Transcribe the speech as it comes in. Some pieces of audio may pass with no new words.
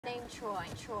Name Troy.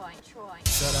 Shout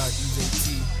out DJ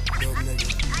T, dope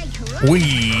nigga.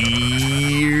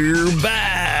 We're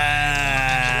back.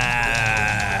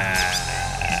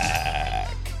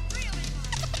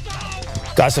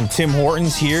 Got some Tim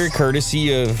Hortons here,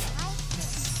 courtesy of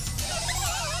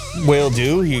Will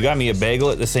Do. He got me a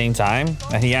bagel at the same time,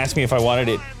 and he asked me if I wanted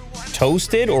it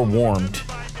toasted or warmed.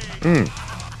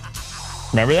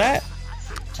 Remember that?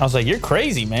 I was like, "You're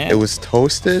crazy, man." It was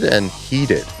toasted and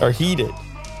heated. Or heated.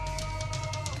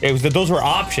 It was those were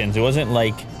options. It wasn't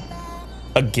like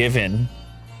a given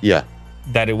Yeah.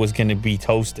 that it was going to be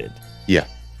toasted. Yeah.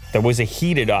 There was a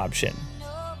heated option,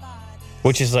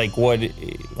 which is like what,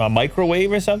 a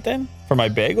microwave or something for my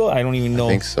bagel? I don't even know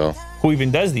I think so. who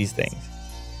even does these things.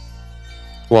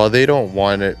 Well, they don't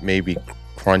want it maybe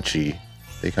crunchy.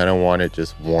 They kind of want it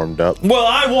just warmed up. Well,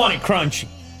 I want it crunchy.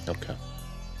 Okay.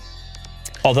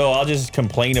 Although I'll just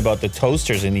complain about the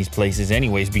toasters in these places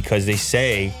anyways, because they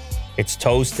say it's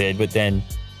toasted, but then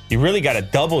you really got to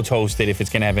double toast it if it's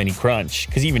going to have any crunch.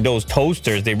 Because even those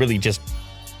toasters, they really just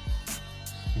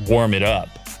warm it up.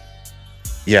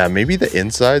 Yeah, maybe the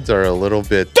insides are a little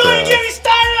bit. Don't get me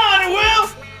started on it,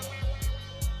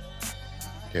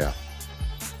 Will! Yeah.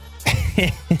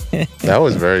 That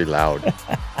was very loud.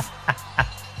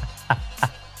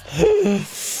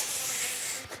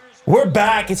 We're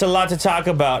back. It's a lot to talk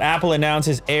about. Apple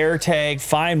announces AirTag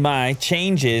Find My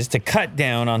changes to cut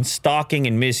down on stalking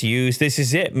and misuse. This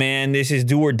is it, man. This is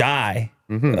do or die.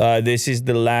 This is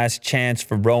the last chance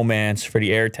for romance for the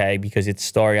AirTag, because it's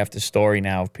story after story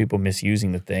now of people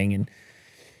misusing the thing. And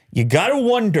you got to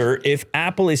wonder if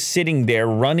Apple is sitting there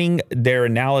running their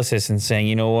analysis and saying,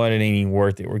 you know what, it ain't even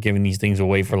worth it. We're giving these things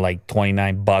away for like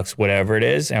 $29, whatever it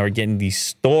is. And we're getting these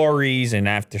stories and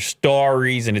after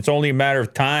stories. And it's only a matter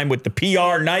of time with the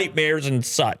PR nightmares and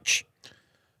such.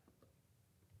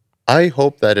 I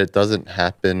hope that it doesn't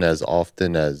happen as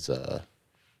often as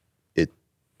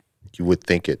you would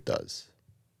think it does.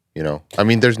 You know, I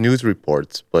mean, there's news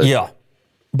reports, but Yeah.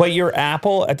 But you're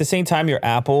Apple. At the same time, you're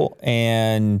Apple.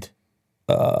 And,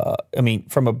 I mean,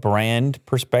 from a brand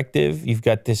perspective, you've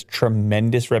got this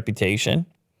tremendous reputation.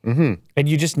 And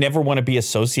you just never want to be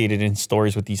associated in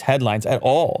stories with these headlines at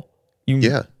all. You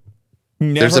yeah,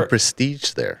 never, there's a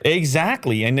prestige there.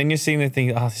 Exactly. And then you're seeing the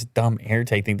thing, oh, this dumb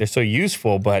AirTag thing, they're so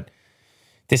useful. But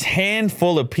this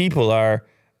handful of people are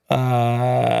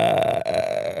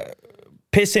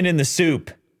pissing in the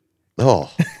soup. Oh.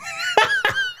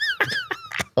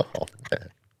 Oh, man.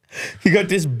 You got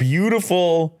this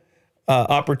beautiful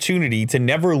opportunity to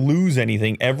never lose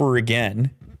anything ever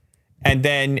again. And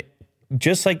then,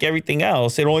 just like everything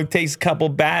else, it only takes a couple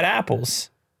bad apples.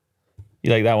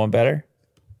 You like that one better?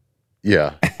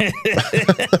 Yeah.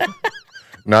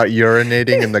 Not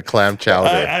urinating in the clam chowder.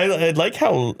 I like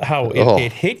how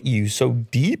it hit you so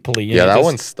deeply. And Yeah, that just-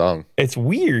 one stung. It's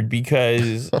weird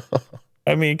because,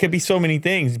 I mean, it could be so many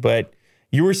things, but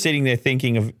you were sitting there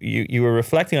thinking of, you were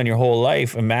reflecting on your whole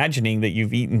life, imagining that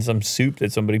you've eaten some soup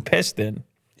that somebody pissed in.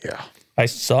 Yeah. I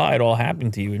saw it all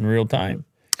happen to you in real time.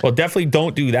 Well, definitely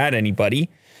don't do that, anybody.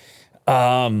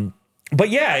 But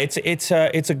yeah, it's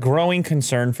a growing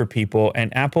concern for people,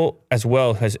 and Apple as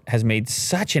well has made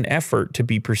such an effort to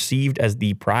be perceived as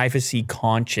the privacy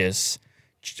conscious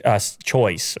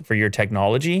choice for your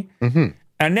technology.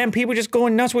 And then people just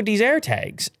going nuts with these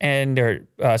AirTags, and they're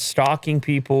stalking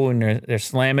people, and they're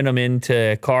slamming them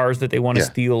into cars that they want to Yeah.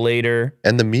 steal later.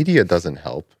 And the media doesn't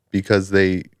help because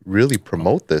they really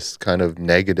promote this kind of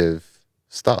negative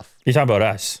stuff. You're talking about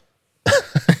us.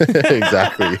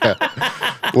 Exactly. Yeah.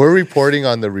 We're reporting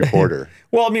on the reporter.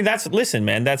 Well, I mean, listen,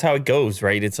 man, that's how it goes,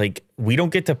 right? It's like we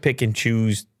don't get to pick and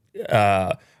choose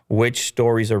which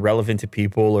stories are relevant to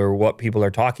people or what people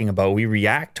are talking about. We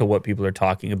react to what people are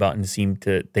talking about and seem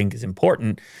to think is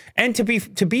important. And to be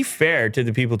fair to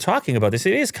the people talking about this,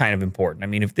 it is kind of important. I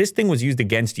mean, if this thing was used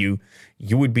against you,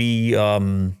 you would be,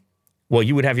 you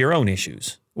would have your own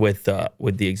issues with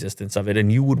the existence of it,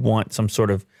 and you would want some sort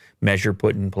of measure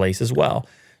put in place as well.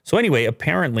 So anyway,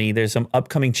 apparently there's some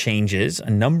upcoming changes,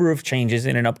 a number of changes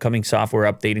in an upcoming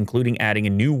software update, including adding a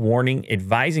new warning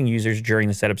advising users during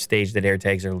the setup stage that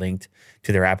AirTags are linked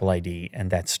to their Apple ID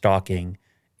and that stalking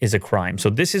is a crime.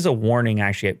 So this is a warning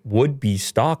actually at would-be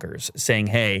stalkers saying,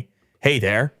 hey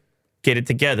there, get it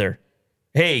together.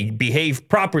 Hey, behave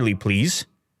properly, please.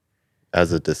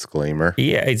 As a disclaimer.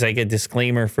 Yeah, it's like a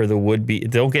disclaimer for the would-be,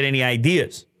 don't get any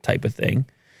ideas type of thing.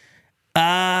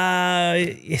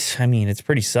 Yes, I mean, it's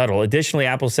pretty subtle. Additionally,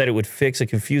 Apple said it would fix a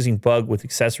confusing bug with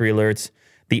accessory alerts.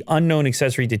 The unknown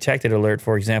accessory detected alert,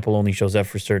 for example, only shows up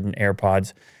for certain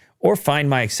AirPods or Find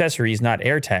My Accessories, not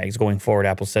AirTags. Going forward,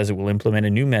 Apple says it will implement a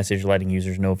new message letting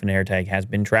users know if an AirTag has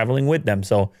been traveling with them.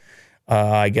 So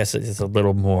I guess it's a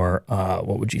little more,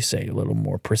 what would you say, a little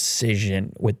more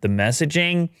precision with the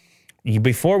messaging.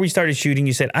 Before we started shooting,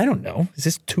 you said, I don't know, is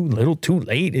this too little, too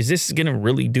late? Is this going to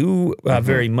really do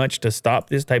very much to stop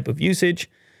this type of usage?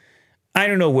 I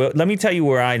don't know. Let me tell you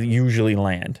where I usually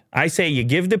land. I say you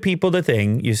give the people the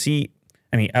thing. You see,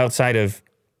 I mean, outside of,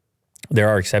 there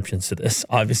are exceptions to this,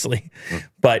 obviously,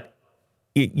 but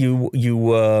it's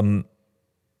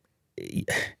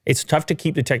tough to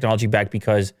keep the technology back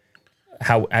because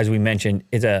how, as we mentioned,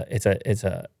 it's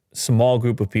a small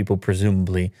group of people,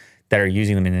 presumably, that are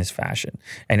using them in this fashion.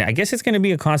 And I guess it's going to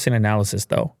be a constant analysis,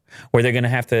 though, where they're going to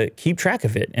have to keep track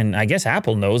of it. And I guess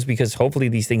Apple knows because hopefully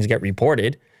these things get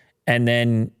reported, and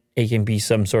then it can be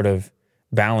some sort of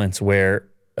balance where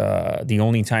the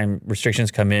only time restrictions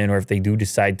come in, or if they do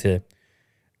decide to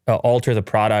alter the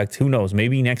product, who knows?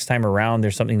 Maybe next time around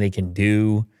there's something they can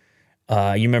do. You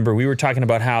remember we were talking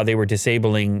about how they were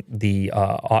disabling the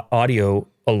audio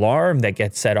alarm that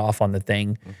gets set off on the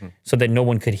thing so that no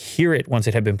one could hear it once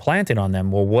it had been planted on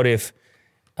them. Well, what if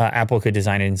Apple could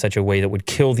design it in such a way that would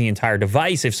kill the entire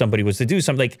device if somebody was to do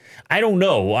something? Like, I don't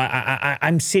know.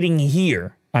 I'm sitting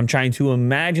here. I'm trying to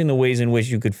imagine the ways in which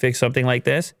you could fix something like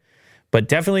this. But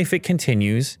definitely if it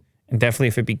continues, and definitely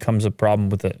if it becomes a problem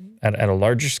with at a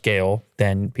larger scale,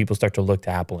 then people start to look to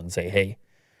Apple and say, hey,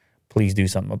 please do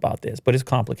something about this. But it's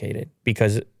complicated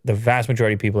because the vast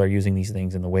majority of people are using these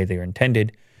things in the way they are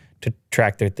intended to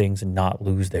track their things and not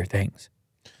lose their things.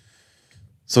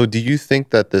 So do you think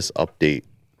that this update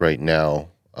right now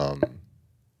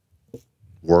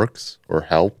works or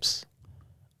helps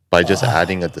by just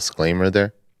adding a disclaimer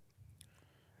there?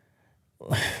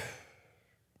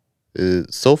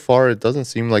 So far, it doesn't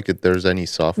seem like there's any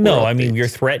software No, updates. I mean, you're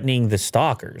threatening the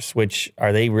stalkers, which,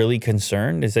 are they really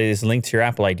concerned? Is it linked to your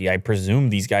Apple ID? I presume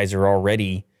these guys are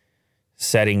already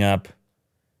setting up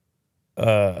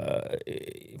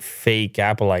fake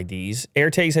Apple IDs.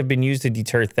 AirTags have been used to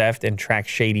deter theft and track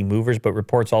shady movers, but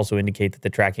reports also indicate that the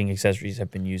tracking accessories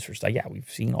have been used for stuff. Yeah, we've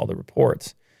seen all the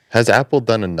reports. Has Apple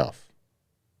done enough?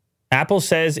 Apple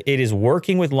says it is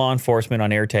working with law enforcement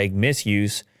on AirTag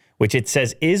misuse, which it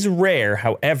says is rare.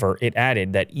 However, it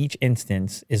added that each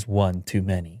instance is one too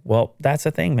many. Well, that's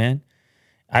the thing, man.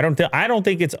 I don't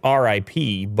think it's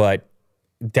RIP, but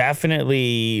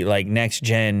definitely like next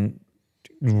gen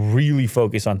really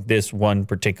focus on this one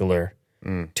particular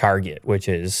target, which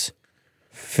is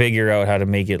figure out how to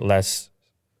make it less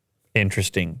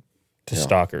interesting to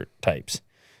stalker types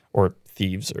or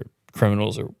thieves or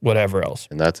criminals or whatever else.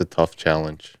 And that's a tough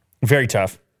challenge. Very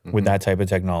tough with that type of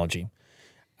technology.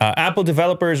 Apple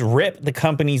developers rip the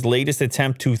company's latest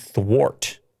attempt to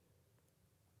thwart.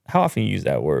 How often you use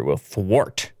that word? Well,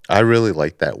 thwart. I really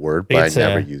like that word, but I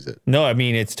never use it. No, I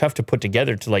mean, it's tough to put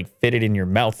together to like fit it in your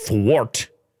mouth. Thwart.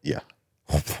 Yeah.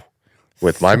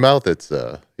 With my mouth, it's,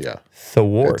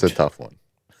 Thwart. it's a tough one.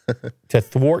 To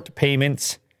thwart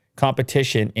payments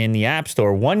competition in the App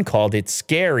Store. One called it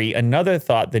scary. Another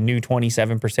thought the new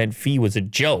 27% fee was a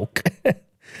joke.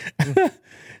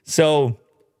 So,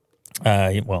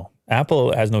 well,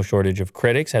 Apple has no shortage of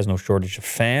critics, has no shortage of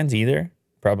fans either.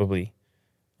 Probably,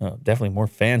 definitely more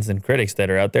fans than critics that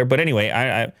are out there. But anyway,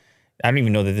 I don't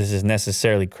even know that this is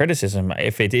necessarily criticism.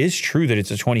 If it is true that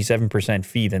it's a 27%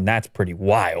 fee, then that's pretty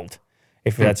wild,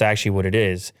 if that's actually what it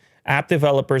is. App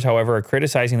developers, however, are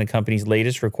criticizing the company's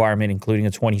latest requirement, including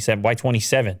a 27. Why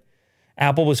 27?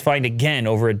 Apple was fined again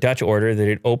over a Dutch order that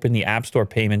it opened the App Store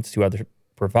payments to other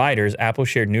providers. Apple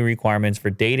shared new requirements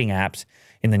for dating apps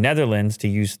in the Netherlands to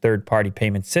use third-party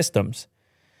payment systems.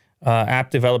 App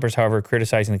developers, however, are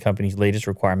criticizing the company's latest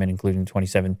requirement, including the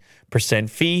 27%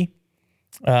 fee.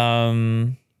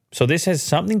 So this has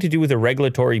something to do with a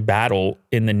regulatory battle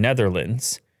in the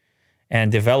Netherlands. And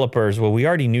developers, well, we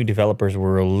already knew developers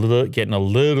were getting a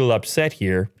little upset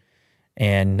here.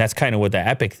 And that's kind of what the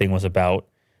Epic thing was about.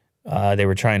 They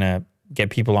were trying to get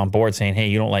people on board saying, hey,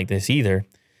 you don't like this either,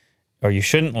 or you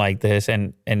shouldn't like this.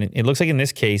 And it looks like in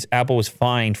this case, Apple was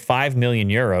fined 5 million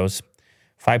euros,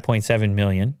 5.7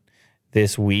 million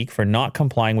this week for not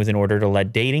complying with an order to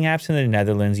let dating apps in the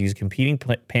Netherlands use competing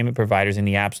payment providers in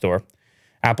the App Store.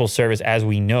 Apple's service, as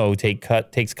we know,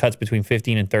 takes cuts between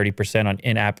 15 and 30% on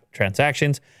in-app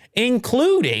transactions,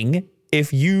 including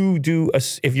if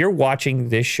you're watching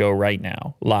this show right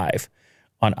now live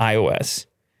on iOS,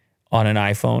 on an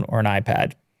iPhone or an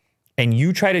iPad, and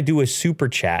you try to do a super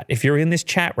chat. If you're in this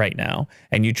chat right now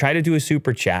and you try to do a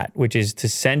super chat, which is to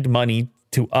send money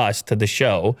to us, to the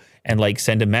show, and like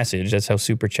send a message, that's how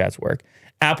super chats work,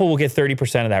 Apple will get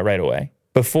 30% of that right away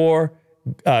before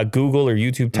Google or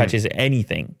YouTube touches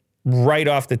anything, right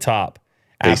off the top,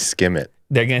 They skim it.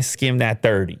 they're going to skim that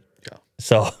 30. Yeah.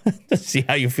 So let's see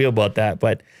how you feel about that.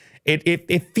 But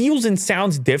it feels and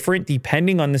sounds different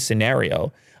depending on the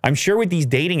scenario. I'm sure with these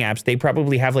dating apps, they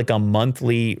probably have like a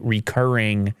monthly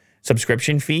recurring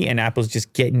subscription fee, and Apple's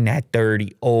just getting that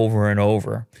 30 over and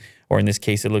over. Or in this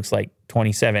case, it looks like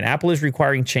 27. Apple is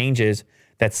requiring changes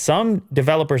that some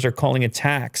developers are calling a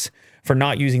tax for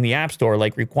not using the App Store,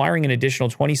 like requiring an additional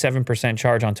 27%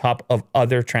 charge on top of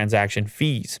other transaction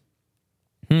fees.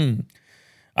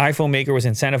 iPhone maker was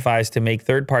incentivized to make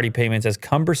third-party payments as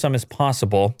cumbersome as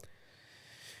possible.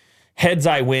 Heads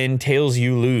I win, tails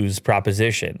you lose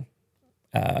proposition.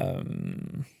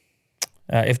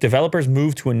 If developers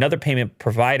move to another payment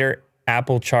provider,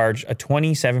 Apple charged a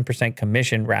 27%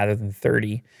 commission rather than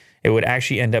 30%. It would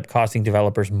actually end up costing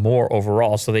developers more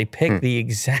overall. So they picked the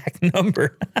exact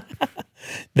number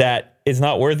that it's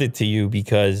not worth it to you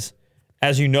because,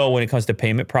 as you know, when it comes to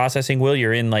payment processing, Will,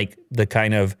 you're in like the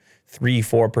kind of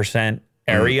 3-4%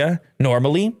 area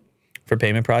normally for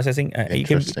payment processing.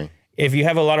 Interesting. If you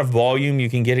have a lot of volume, you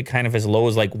can get it kind of as low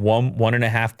as like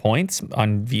 1.5 points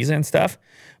on Visa and stuff.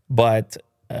 But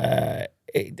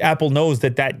Apple knows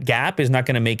that gap is not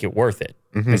going to make it worth it.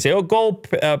 They say, oh, go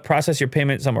process your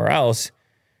payment somewhere else.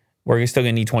 We're still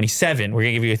going to need 27. We're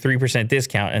going to give you a 3%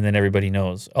 discount. And then everybody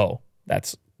knows, oh,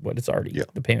 that's what it's already,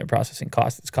 the payment processing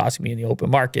cost. It's costing me in the open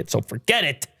market. So forget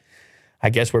it. I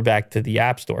guess we're back to the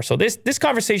App Store. So this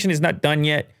conversation is not done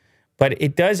yet, but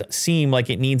it does seem like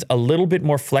it needs a little bit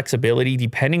more flexibility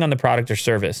depending on the product or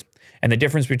service. And the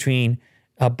difference between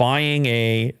buying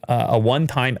a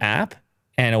one-time app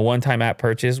and a one-time app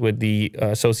purchase with the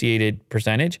associated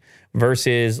percentage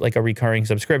versus like a recurring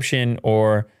subscription,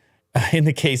 or in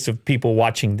the case of people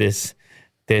watching this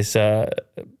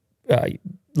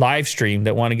live stream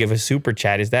that want to give a super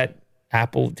chat, is that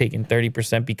Apple taking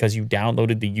 30% because you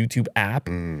downloaded the YouTube app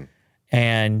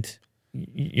and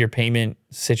your payment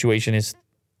situation is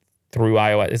through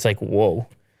iOS? It's like, whoa.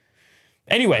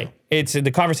 Anyway,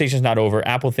 the conversation is not over.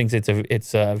 Apple thinks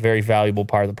it's a very valuable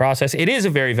part of the process. It is a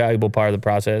very valuable part of the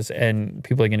process, and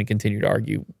people are going to continue to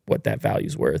argue what that value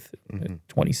is worth.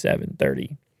 27,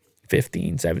 30,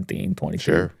 15, 17, 22,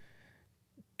 Sure.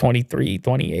 23,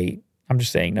 28. I'm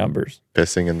just saying numbers.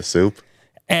 Pissing in the soup.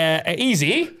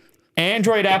 Easy.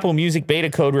 Android Apple Music beta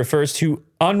code refers to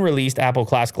unreleased Apple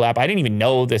Classical app. I didn't even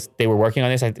know they were working on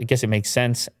this. I guess it makes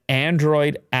sense.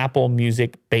 Android Apple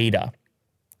Music beta.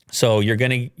 So you're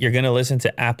gonna listen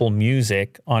to Apple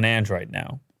Music on Android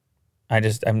now.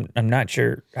 I'm not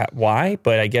sure why,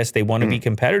 but I guess they want to be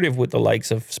competitive with the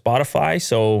likes of Spotify.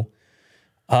 So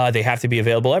they have to be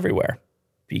available everywhere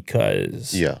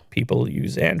because people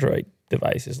use Android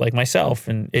devices like myself,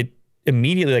 and it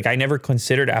immediately, like, I never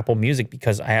considered Apple Music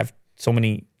because I have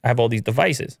all these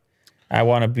devices. I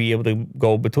want to be able to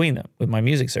go between them with my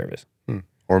music service.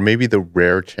 Or maybe the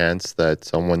rare chance that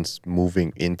someone's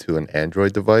moving into an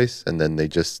Android device and then they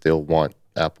just still want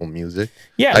Apple Music.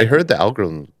 Yeah. I heard the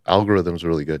algorithm's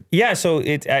really good. Yeah, so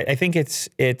I think it's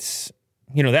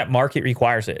that market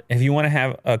requires it. If you want to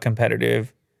have a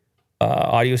competitive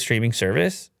audio streaming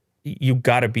service, you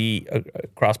got to be a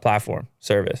cross-platform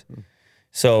service.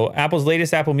 So Apple's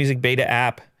latest Apple Music beta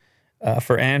app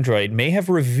for Android may have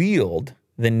revealed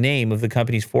the name of the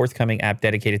company's forthcoming app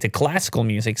dedicated to classical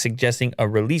music, suggesting a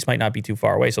release might not be too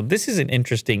far away. So this is an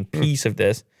interesting piece of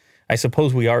this. I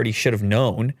suppose we already should have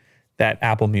known that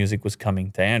Apple Music was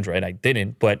coming to Android. I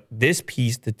didn't, but this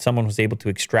piece that someone was able to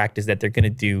extract is that they're going to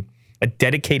do a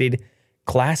dedicated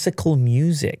classical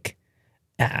music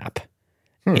app.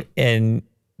 And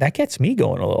that gets me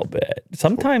going a little bit.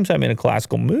 Sometimes I'm in a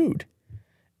classical mood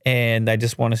and I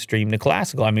just want to stream the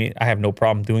classical. I mean, I have no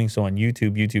problem doing so on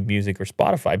YouTube Music, or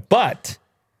Spotify, but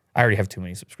I already have too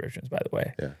many subscriptions, by the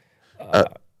way. Yeah.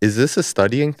 Is this a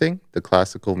studying thing, the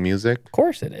classical music? Of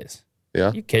course it is.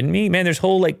 Yeah. You kidding me? Man, there's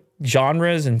whole like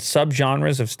genres and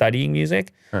subgenres of studying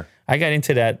music. I got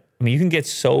into that. I mean, you can get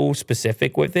so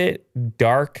specific with it.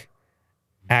 Dark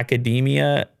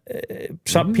academia.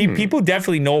 Some people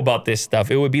definitely know about this stuff.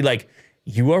 It would be like,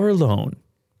 you are alone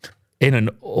in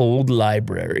an old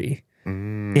library. You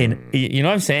know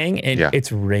what I'm saying? And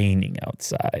it's raining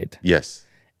outside. Yes.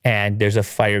 And there's a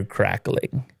fire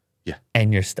crackling. Yeah.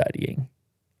 And you're studying.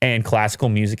 And classical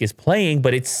music is playing,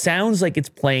 but it sounds like it's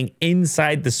playing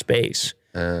inside the space.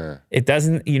 It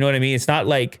doesn't, you know what I mean? It's not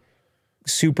like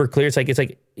super clear. It's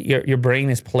like your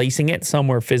brain is placing it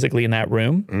somewhere physically in that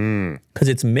room because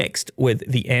it's mixed with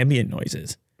the ambient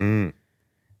noises.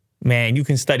 Man, you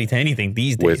can study to anything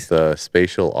these days. With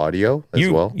spatial audio as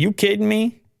well? You kidding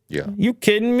me? Yeah. You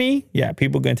kidding me? Yeah,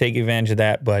 people are going to take advantage of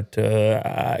that. But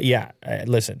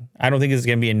listen, I don't think this is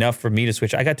going to be enough for me to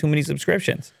switch. I got too many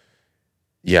subscriptions.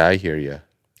 Yeah, I hear you.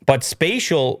 But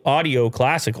spatial audio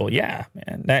classical, yeah,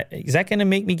 man. Is that going to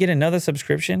make me get another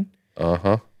subscription?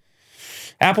 Uh-huh.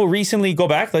 Apple recently, go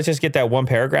back, let's just get that one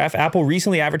paragraph. Apple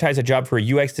recently advertised a job for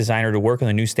a UX designer to work on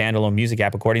the new standalone music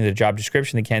app. According to the job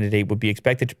description, the candidate would be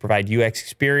expected to provide UX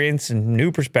experience and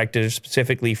new perspectives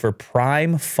specifically for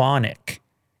Prime Phonic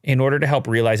in order to help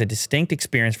realize a distinct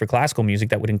experience for classical music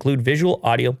that would include visual,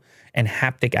 audio, and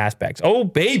haptic aspects. Oh,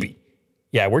 baby.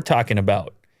 Yeah, we're talking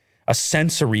about a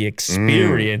sensory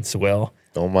experience, Will.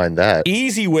 Don't mind that.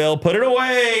 Easy, Will. Put it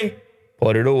away.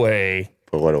 Put it away.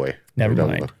 Put what away? Never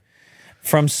mind.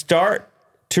 From start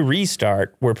to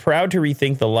restart, we're proud to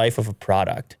rethink the life of a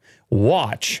product.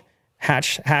 Watch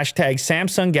hashtag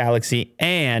Samsung Galaxy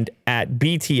and at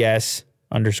BTS_TWT.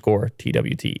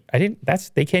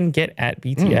 They can get at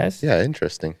BTS. Yeah,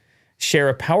 interesting. Share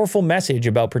a powerful message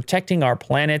about protecting our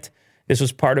planet. This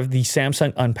was part of the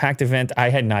Samsung Unpacked event. I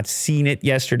had not seen it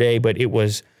yesterday, but it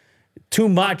was too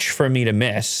much for me to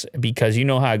miss because you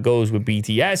know how it goes with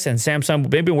BTS and Samsung.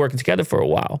 They've been working together for a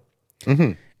while.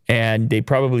 Mm-hmm. And they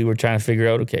probably were trying to figure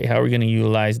out, okay, how are we going to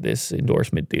utilize this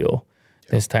endorsement deal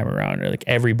this time around? Like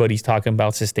everybody's talking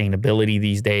about sustainability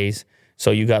these days.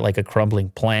 So you got like a crumbling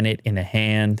planet in a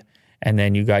hand, and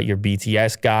then you got your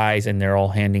BTS guys, and they're all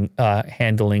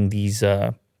handling these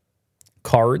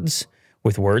cards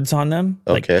with words on them,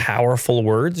 like powerful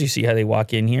words. You see how they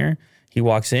walk in here? He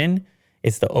walks in.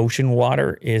 It's the ocean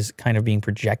water is kind of being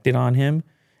projected on him.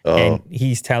 And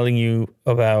he's telling you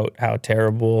about how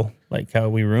terrible, like how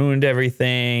we ruined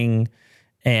everything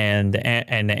and the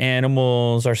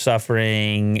animals are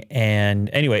suffering. And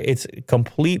anyway, it's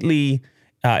completely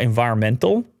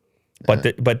environmental,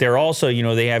 but they're also, you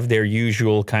know, they have their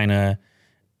usual kind of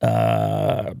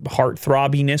heart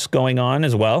throbbiness going on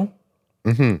as well.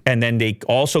 Mm-hmm. And then they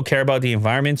also care about the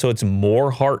environment. So it's more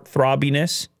heart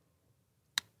throbbiness.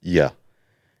 Yeah.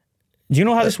 Do you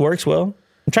know how this works, Will?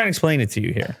 I'm trying to explain it to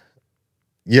you here.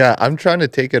 Yeah, I'm trying to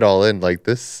take it all in. Like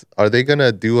this, are they going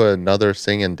to do another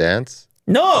sing and dance?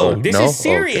 No, this is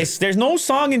serious. Okay. There's no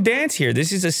song and dance here.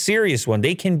 This is a serious one.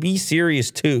 They can be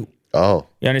serious too. Oh.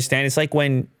 You understand? It's like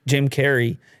when Jim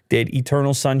Carrey did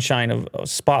Eternal Sunshine of a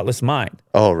Spotless Mind.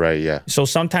 Oh, right, yeah. So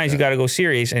sometimes you got to go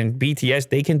serious, and BTS,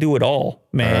 they can do it all,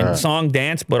 man. Song,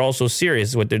 dance, but also serious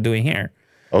is what they're doing here.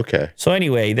 Okay. So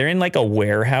anyway, they're in like a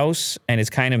warehouse and it's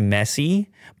kind of messy,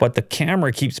 but the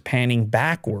camera keeps panning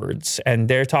backwards. And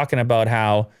they're talking about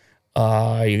how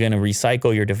you're going to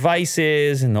recycle your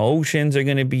devices and the oceans are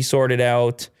going to be sorted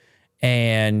out.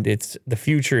 And the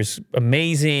future is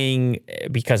amazing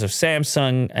because of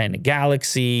Samsung and the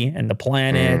Galaxy and the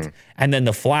planet. And then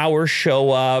the flowers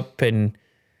show up. And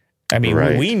I mean,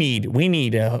 we need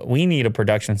a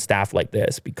production staff like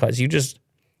this because you just...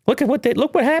 Look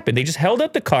what happened. They just held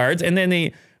up the cards, and then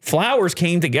the flowers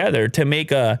came together to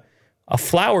make a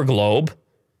flower globe.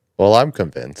 Well, I'm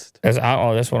convinced.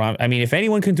 That's what I mean, if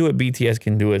anyone can do it, BTS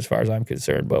can do it as far as I'm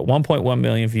concerned. But 1.1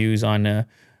 million views on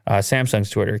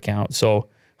Samsung's Twitter account. So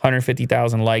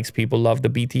 150,000 likes. People love the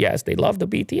BTS. They love the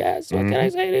BTS. What can I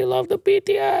say? They love the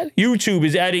BTS. YouTube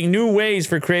is adding new ways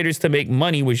for creators to make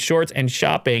money with shorts and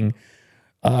shopping.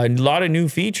 A lot of new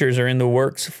features are in the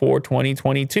works for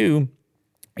 2022.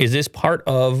 Is this part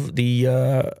of the,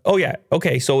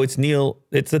 so it's Neil,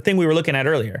 it's the thing we were looking at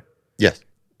earlier. Yes.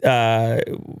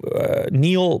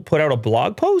 Neil put out a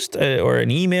blog post or an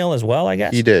email as well, I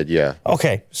guess? He did, yeah.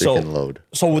 Okay, so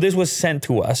this was sent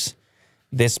to us,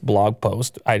 this blog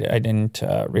post. I didn't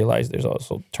realize there's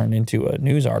also turned into a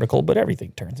news article, but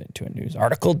everything turns into a news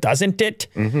article, doesn't it?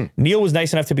 Mm-hmm. Neil was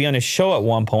nice enough to be on his show at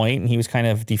one point, and he was kind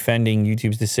of defending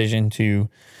YouTube's decision to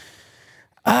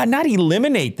not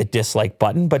eliminate the dislike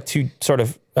button, but to sort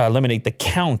of eliminate the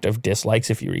count of dislikes,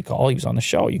 if you recall. He was on the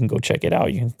show. You can go check it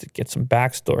out. You can get some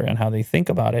backstory on how they think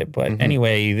about it. But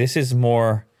anyway, this is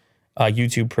more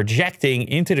YouTube projecting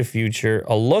into the future,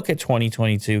 a look at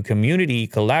 2022, community,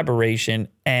 collaboration,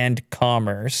 and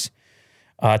commerce.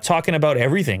 Talking about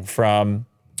everything from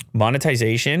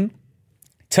monetization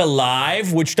to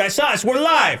live, which that's us. We're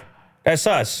live. That's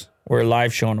us. We're a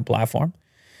live show on a platform.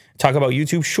 Talk about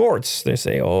YouTube Shorts. They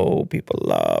say, oh, people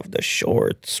love the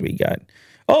shorts. We got,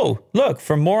 look,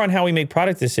 for more on how we make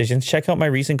product decisions, check out my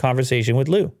recent conversation with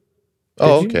Lou.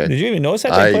 Did you even notice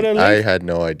that? They put a link? I had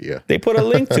no idea. They put a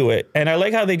link to it. And I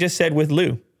like how they just said with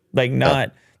Lou. Like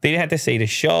they didn't have to say the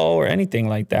show or anything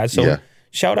like that. So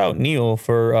shout out Neil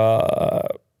for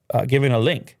giving a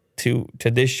link to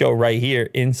this show right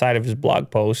here inside of his blog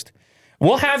post.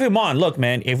 We'll have him on. Look,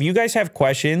 man, if you guys have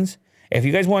questions, if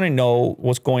you guys want to know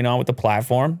what's going on with the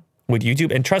platform, with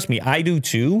YouTube, and trust me, I do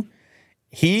too,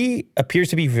 he appears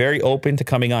to be very open to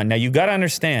coming on. Now, you got to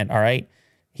understand, all right?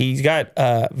 He's got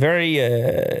a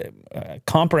very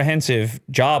comprehensive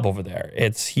job over there.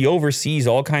 He oversees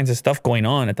all kinds of stuff going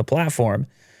on at the platform.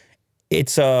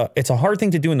 It's a hard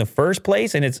thing to do in the first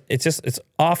place, and it's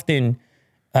often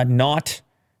not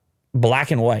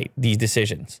black and white, these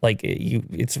decisions. Like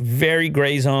it's very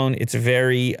gray zone. It's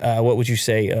very what would you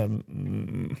say,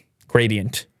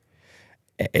 gradient.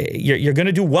 You're going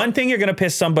to do one thing, you're going to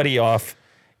piss somebody off.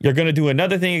 You're going to do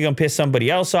another thing, you're going to piss somebody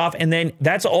else off. And then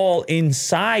that's all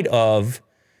inside of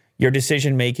your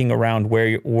decision making around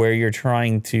where you're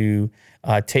trying to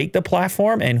take the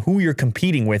platform and who you're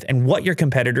competing with and what your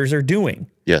competitors are doing.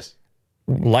 Yes.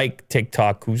 Like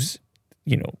TikTok, who's,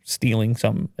 stealing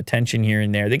some attention here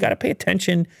and there. They got to pay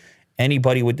attention.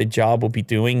 Anybody with the job will be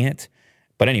doing it.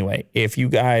 But anyway, if you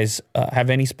guys have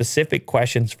any specific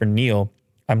questions for Neil,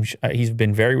 he's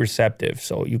been very receptive.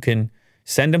 So you can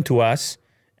send them to us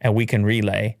and we can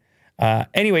relay.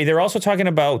 Anyway, they're also talking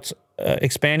about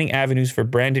expanding avenues for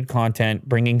branded content,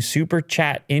 bringing Super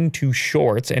Chat into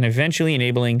shorts, and eventually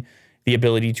enabling the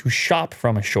ability to shop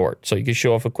from a short. So you could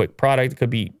show off a quick product. It could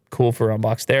be cool for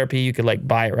Unbox Therapy. You could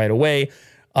buy it right away.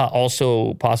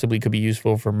 Also possibly could be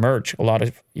useful for merch. A lot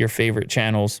of your favorite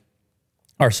channels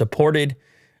are supported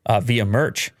via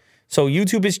merch. So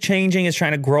YouTube is changing. It's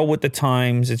trying to grow with the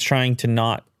times. It's trying to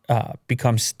not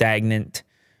become stagnant,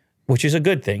 which is a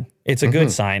good thing. It's a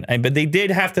good sign. But they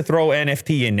did have to throw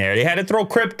NFT in there. They had to throw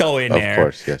crypto in there. Of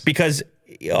course, yes. Because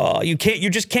you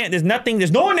just can't. There's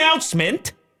no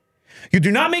announcement. You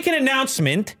do not make an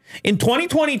announcement in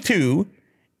 2022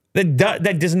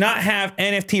 that does not have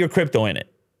NFT or crypto in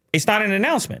it. It's not an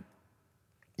announcement.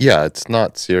 Yeah, it's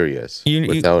not serious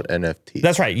without NFT.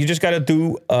 That's right. You just got to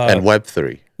do... and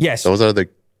Web3. Yes. Those are the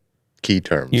key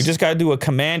terms. You just got to do a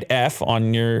Command F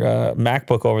on your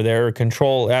MacBook over there, or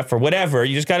Control F or whatever.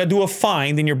 You just got to do a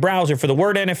find in your browser for the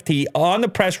word NFT on the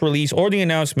press release or the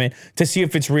announcement to see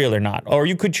if it's real or not. Or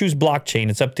you could choose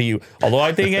blockchain. It's up to you. Although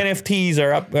I think NFTs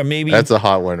are up, or maybe... That's a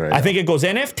hot one right now. I think it goes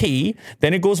NFT,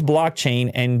 then it goes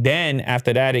blockchain, and then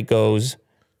after that it goes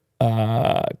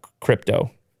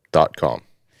crypto.com.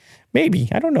 Maybe.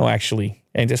 I don't know, actually.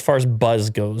 And as far as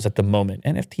buzz goes at the moment,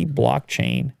 NFT,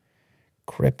 blockchain,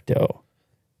 crypto,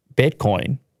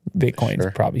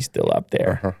 Bitcoin's probably still up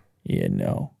there,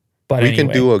 But we can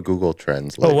do a Google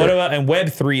Trends later. Oh, what about, and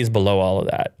Web3 is below all of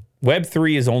that.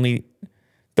 Web3 is only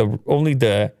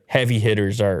the heavy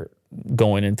hitters are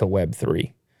going into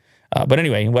Web3. But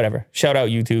anyway, whatever. Shout out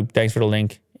YouTube. Thanks for the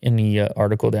link in the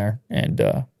article there,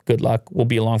 and good luck. We'll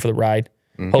be along for the ride.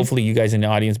 Hopefully you guys in the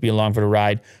audience be along for the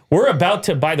ride. We're about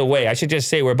to, by the way, I should just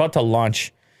say, we're about to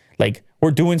launch,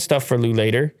 we're doing stuff for Lou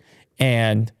later.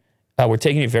 And we're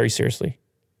taking it very seriously.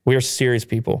 We are serious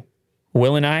people.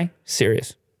 Will and I,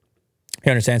 serious.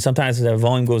 You understand? Sometimes the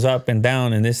volume goes up and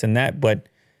down and this and that, but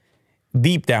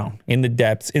deep down, in the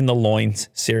depths, in the loins,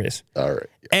 serious. All right.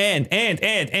 Yeah.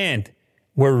 And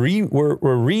we're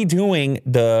redoing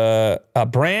the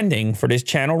branding for this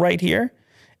channel right here.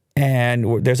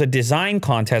 And there's a design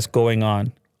contest going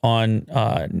on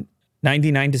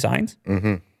 99 Designs.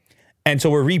 And so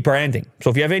we're rebranding. So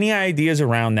if you have any ideas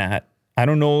around that, I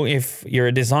don't know if you're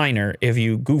a designer. If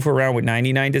you goof around with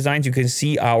 99 Designs, you can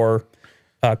see our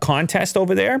contest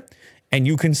over there and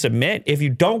you can submit. If you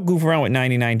don't goof around with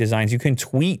 99 Designs, you can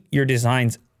tweet your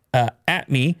designs at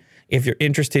me if you're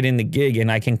interested in the gig, and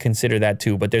I can consider that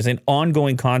too. But there's an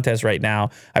ongoing contest right now.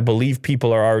 I believe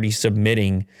people are already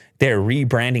submitting their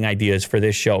rebranding ideas for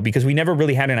this show because we never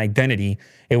really had an identity.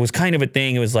 It was kind of a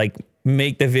thing. It was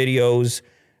make the videos,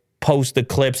 post the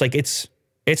clips. It's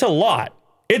a lot.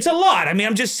 It's a lot. I mean,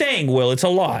 I'm just saying, Will, it's a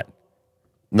lot.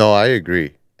 No, I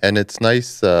agree. And it's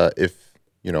nice if,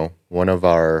 one of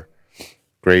our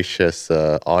gracious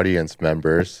audience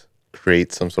members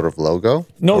create some sort of logo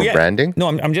or branding. No,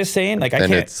 I'm just saying, I can't.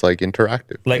 And it's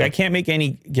interactive. I can't make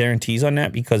any guarantees on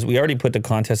that because we already put the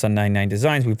contest on 99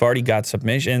 Designs. We've already got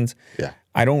submissions. Yeah.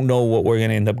 I don't know what we're going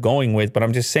to end up going with, but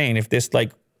I'm just saying if this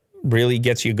really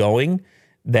gets you going,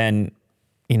 then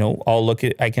I'll look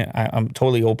at. I'm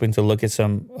totally open to look at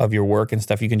some of your work and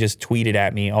stuff. You can just tweet it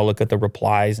at me. I'll look at the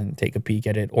replies and take a peek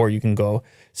at it, or you can go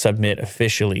submit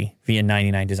officially via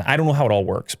 99 Design. I don't know how it all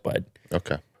works, but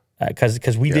okay.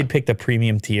 Because we did pick the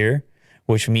premium tier,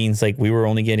 which means we were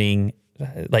only getting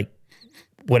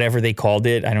whatever they called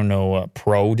it. I don't know,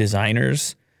 pro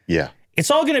designers. Yeah.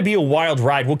 It's all going to be a wild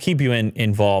ride. We'll keep you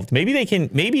involved. Maybe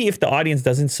if the audience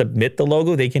doesn't submit the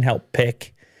logo, they can help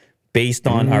pick based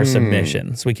on our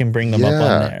submissions. We can bring them up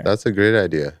on there. That's a great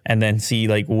idea. And then see,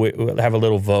 like, have a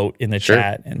little vote in the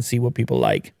chat and see what people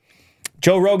like.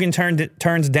 Joe Rogan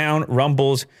turns down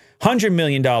Rumble's $100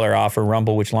 million offer.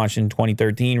 Rumble, which launched in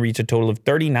 2013, reached a total of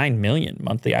 39 million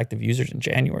monthly active users in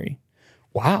January.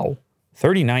 Wow.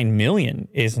 39 million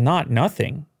is not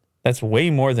nothing. That's way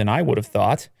more than I would have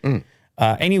thought.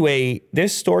 Anyway,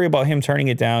 this story about him turning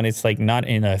it down, it's like not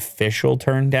an official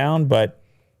turn down, but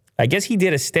I guess he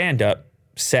did a stand-up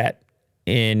set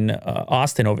in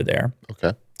Austin over there.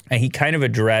 Okay. And he kind of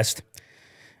addressed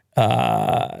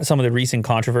some of the recent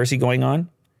controversy going on.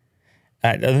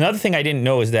 Another thing I didn't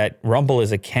know is that Rumble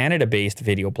is a Canada-based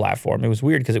video platform. It was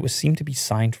weird because it seemed to be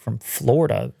signed from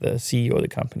Florida, the CEO of the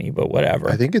company, but whatever.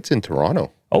 I think it's in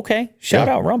Toronto. Okay. Shout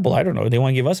out Rumble. I don't know. They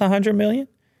want to give us $100 million?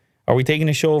 Are we taking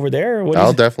the show over there? Or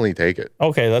I'll definitely take it.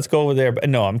 Okay, let's go over there. But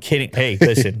no, I'm kidding. Hey,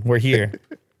 listen, we're here.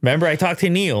 Remember, I talked to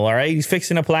Neil, all right? He's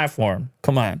fixing a platform.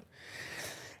 Come on.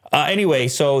 Anyway,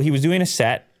 so he was doing a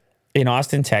set in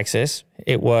Austin, Texas.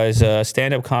 It was a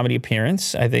stand-up comedy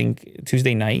appearance, I think,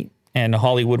 Tuesday night. And the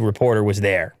Hollywood Reporter was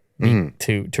there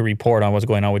to report on what's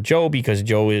going on with Joe, because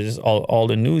Joe is all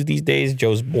the news these days.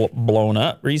 Joe's blown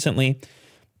up recently.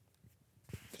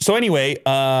 So anyway,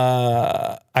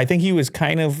 I think he was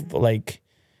kind of like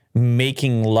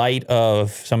making light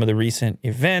of some of the recent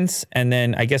events. And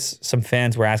then I guess some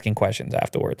fans were asking questions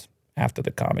afterwards, after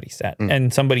the comedy set.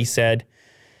 And somebody said,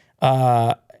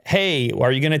 hey,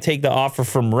 are you going to take the offer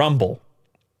from Rumble?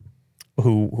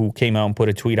 Who came out and put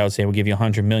a tweet out saying, we'll give you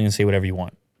 $100 million, say whatever you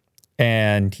want.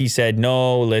 And he said,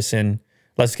 no, listen,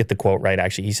 let's get the quote right,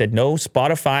 actually. He said, no,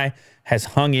 Spotify has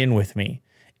hung in with me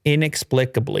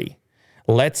inexplicably.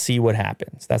 Let's see what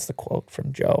happens. That's the quote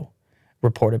from Joe,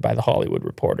 reported by the Hollywood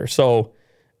Reporter. So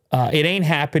it ain't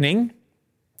happening.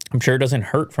 I'm sure it doesn't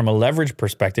hurt from a leverage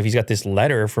perspective. He's got this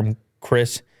letter from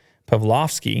Chris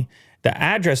Pavlovsky. The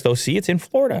address, though, see, it's in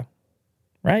Florida,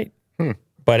 right?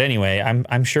 But anyway,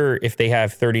 I'm sure if they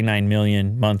have 39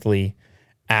 million monthly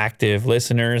active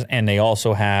listeners and they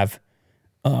also have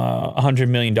 $100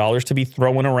 million to be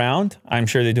throwing around, I'm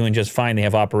sure they're doing just fine. They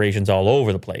have operations all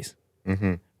over the place.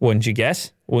 Wouldn't you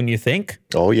guess? Wouldn't you think?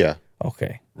 Oh, yeah.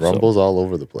 Okay. Rumble's all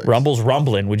over the place. Rumble's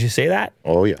rumbling. Would you say that?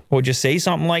 Oh, yeah. Would you say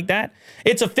something like that?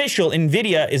 It's official.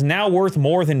 NVIDIA is now worth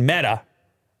more than Meta.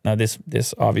 Now, this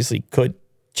obviously could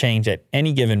change at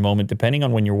any given moment, depending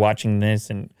on when you're watching this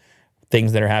and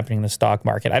things that are happening in the stock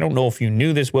market. I don't know if you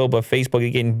knew this, Will, but Facebook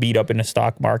is getting beat up in the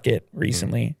stock market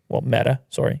recently. Well, Meta,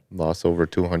 sorry. Lost over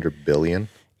 $200 billion.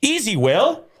 Easy,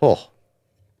 Will. Oh.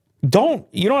 You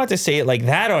don't have to say it like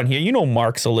that on here. You know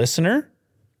Mark's a listener.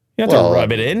 You don't have to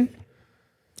rub it in.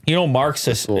 You know Mark's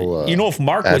a... if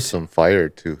Mark add was... some fire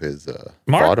to his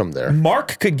bottom there.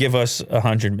 Mark could give us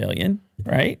 $100 million,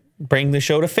 right? Bring the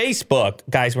show to Facebook.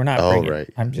 Guys, we're not bringing... right.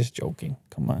 I'm just joking.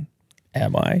 Come on.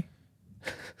 Am I?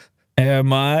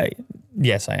 Am I?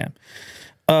 Yes, I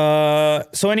am.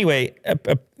 So anyway,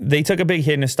 they took a big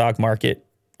hit in the stock market.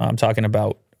 I'm talking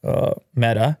about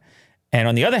Meta. And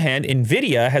on the other hand,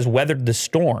 NVIDIA has weathered the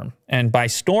storm. And by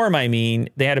storm, I mean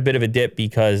they had a bit of a dip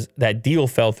because that deal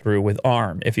fell through with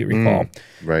ARM, if you recall.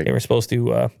 Right. They were supposed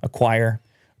to acquire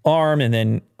ARM, and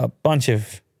then a bunch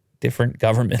of different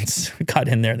governments got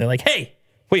in there. They're like, hey,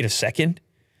 wait a second.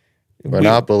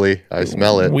 Monopoly. I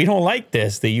smell it. We don't like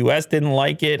this. The U.S. didn't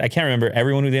like it. I can't remember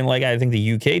everyone who didn't like it. I think the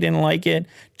U.K. didn't like it.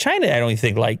 China, I don't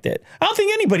think liked it. I don't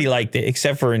think anybody liked it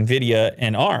except for NVIDIA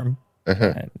and ARM.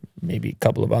 And maybe a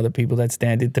couple of other people that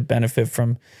stand to benefit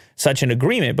from such an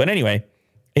agreement. But anyway,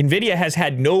 NVIDIA has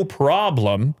had no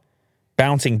problem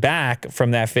bouncing back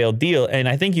from that failed deal. And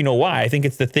I think you know why. I think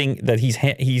it's the thing that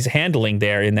he's handling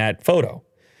there in that photo.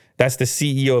 That's the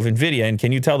CEO of NVIDIA. And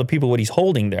can you tell the people what he's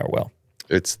holding there, Will?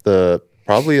 It's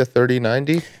probably a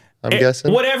 3090, I'm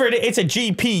guessing. Whatever it is, it's a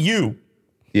GPU.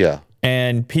 Yeah.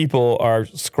 And people are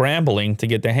scrambling to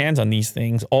get their hands on these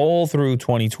things all through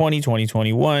 2020,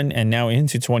 2021, and now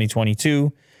into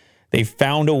 2022. They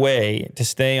found a way to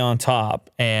stay on top,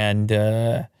 and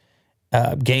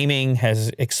gaming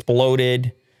has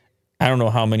exploded. I don't know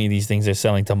how many of these things they're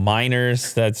selling to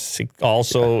miners. That's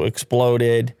also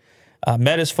exploded.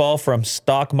 Meta's fall from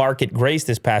stock market grace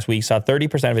this past week saw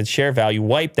 30% of its share value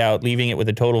wiped out, leaving it with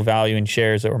a total value in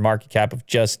shares or market cap of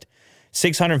just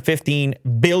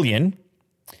 $615 billion.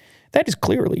 That is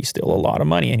clearly still a lot of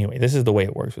money. Anyway, this is the way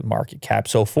it works with market cap.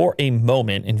 So for a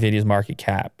moment, NVIDIA's market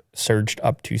cap surged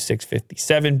up to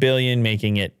 $657 billion,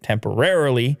 making it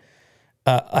temporarily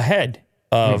ahead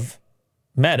of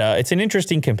Meta. It's an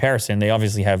interesting comparison. They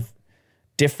obviously have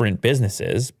different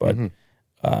businesses, but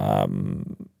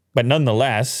But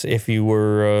nonetheless, if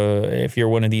you're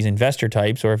one of these investor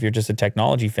types, or if you're just a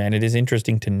technology fan, it is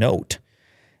interesting to note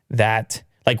that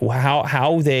like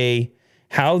how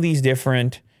these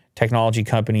different technology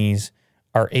companies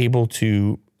are able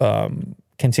to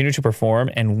continue to perform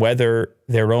and weather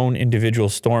their own individual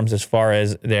storms as far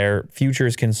as their future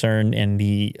is concerned and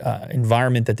the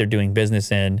environment that they're doing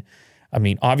business in. I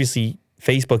mean, obviously,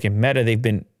 Facebook and Meta,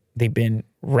 they've been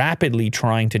rapidly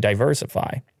trying to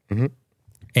diversify. Mm-hmm.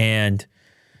 And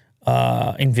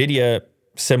NVIDIA,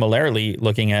 similarly,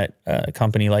 looking at a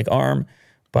company like ARM.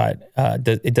 But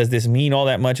does this mean all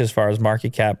that much as far as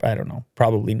market cap? I don't know.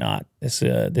 Probably not. This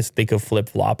they could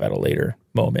flip-flop at a later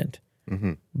moment.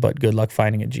 Mm-hmm. But good luck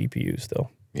finding a GPU still.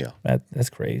 Yeah. That's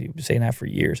crazy. We've been saying that for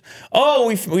years.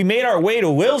 Oh, we made our way to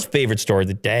Will's favorite story of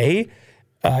the day.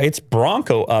 It's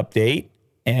Bronco update.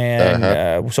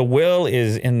 And so Will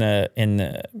is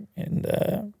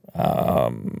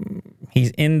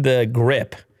he's in the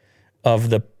grip of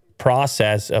the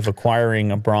process of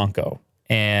acquiring a Bronco.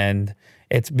 And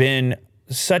it's been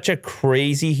such a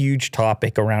crazy, huge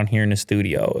topic around here in the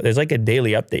studio. There's like a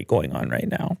daily update going on right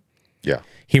now. Yeah.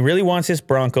 He really wants this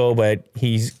Bronco, but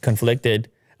he's conflicted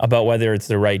about whether it's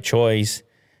the right choice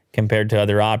compared to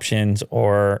other options,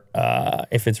 or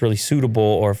if it's really suitable,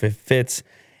 or if it fits.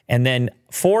 And then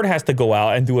Ford has to go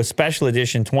out and do a special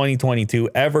edition 2022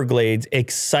 Everglades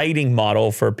exciting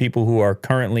model for people who are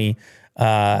currently,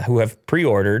 who have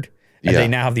pre-ordered. And they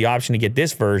now have the option to get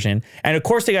this version. And of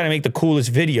course, they got to make the coolest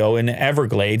video in the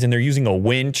Everglades, and they're using a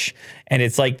winch. And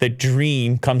it's like the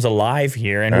dream comes alive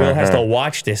here. And Will has to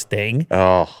watch this thing.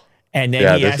 Oh. And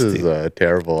then this is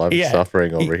terrible. I'm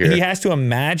suffering over here. He has to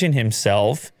imagine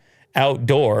himself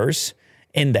outdoors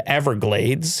in the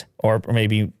Everglades, or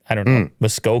maybe, I don't know,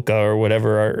 Muskoka or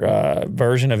whatever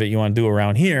version of it you want to do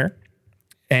around here.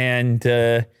 And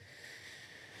well,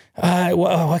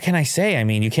 what can I say? I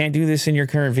mean, you can't do this in your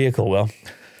current vehicle, Will.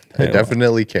 I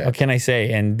definitely can. What can I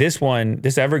say? And this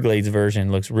Everglades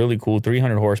version looks really cool.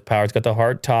 300 horsepower. It's got the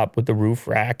hard top with the roof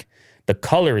rack. The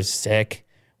color is sick.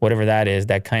 Whatever that is,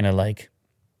 that kind of like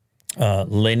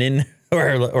linen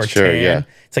or sure, tan. Yeah.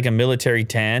 It's like a military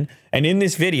tan. And in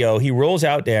this video, he rolls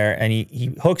out there and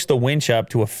he hooks the winch up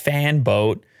to a fan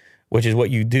boat, which is what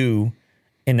you do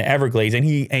in the Everglades. And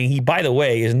he, by the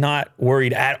way, is not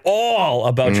worried at all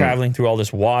about traveling through all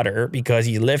this water, because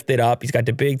he lifted up. He's got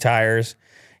the big tires.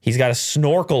 He's got a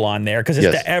snorkel on there because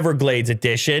it's the Everglades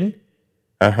edition.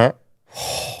 I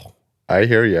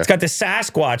hear you. It's got the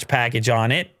Sasquatch package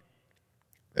on it.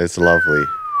 It's lovely.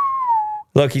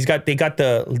 Look, they got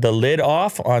the lid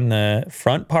off on the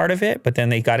front part of it, but then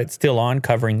they got it still on,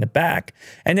 covering the back.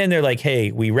 And then they're like,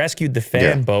 "Hey, we rescued the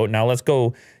fan boat. Now let's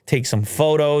go take some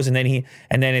photos." And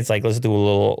then it's like, "Let's do a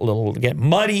little get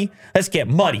muddy. Let's get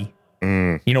muddy."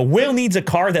 You know, Will needs a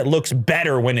car that looks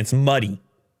better when it's muddy.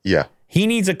 Yeah. He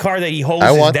needs a car that he hoses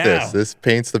down. I want this. This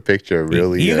paints the picture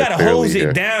really. You got to hose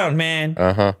it down,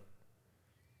 man.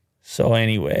 So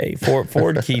anyway,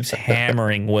 Ford keeps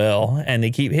hammering Will, and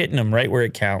they keep hitting him right where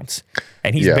it counts.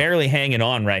 And he's barely hanging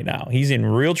on right now. He's in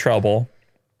real trouble.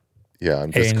 Yeah,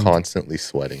 I'm just constantly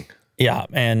sweating. Yeah,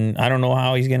 and I don't know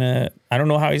how he's gonna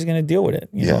deal with it.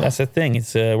 You know, that's the thing.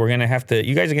 It's we're gonna have to.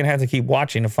 You guys are gonna have to keep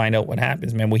watching to find out what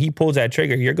happens, man. When he pulls that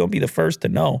trigger, you're gonna be the first to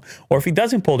know. Or if he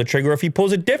doesn't pull the trigger, or if he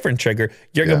pulls a different trigger,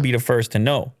 you're gonna be the first to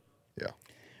know. Yeah.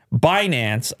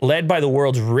 Binance, led by the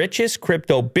world's richest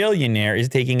crypto billionaire, is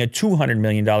taking a $200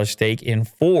 million stake in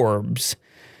Forbes.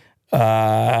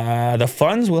 The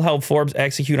funds will help Forbes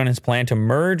execute on its plan to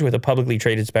merge with a publicly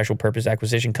traded special purpose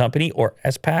acquisition company, or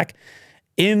SPAC.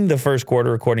 In the first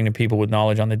quarter, according to people with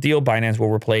knowledge on the deal, Binance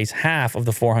will replace half of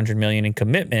the $400 million in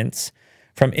commitments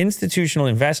from institutional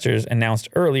investors announced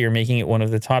earlier, making it one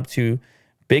of the top two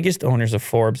biggest owners of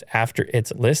Forbes after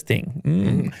its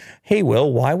listing. Hey,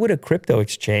 Will, why would a crypto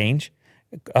exchange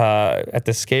at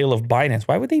the scale of Binance,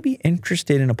 why would they be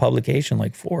interested in a publication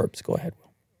like Forbes? Go ahead,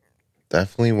 Will.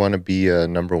 Definitely want to be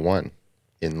number one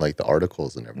in like the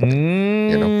articles and everything.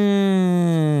 You know,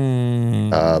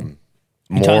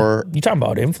 you talking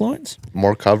about influence?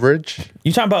 More coverage?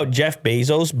 You talking about Jeff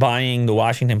Bezos buying the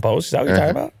Washington Post? Is that what you're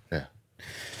talking about? Yeah.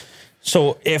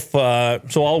 So if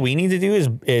all we need to do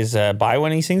is buy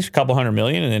one of these things for a couple $100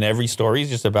 million, and then every story is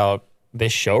just about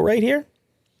this show right here.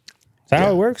 Is that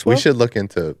how it works? Will? We should look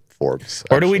into Forbes.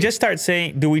 Or do we just start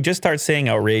saying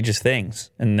outrageous things,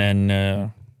 and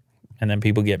then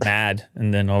people get mad,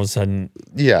 and then all of a sudden?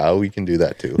 Yeah, we can do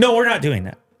that too. No, we're not doing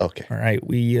that. Okay. All right.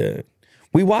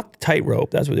 We walk the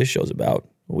tightrope. That's what this show's about.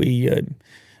 We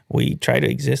try to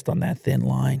exist on that thin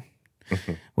line.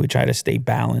 We try to stay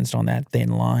balanced on that thin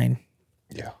line.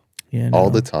 Yeah. You know? All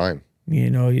the time. You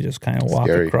know, you just kind of walk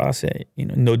Scary. across it. You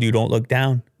know, no, dude, don't look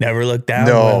down. Never look down.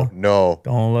 No, Will. no.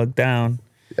 Don't look down.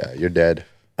 Yeah, you're dead.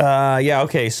 Yeah,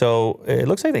 okay. So it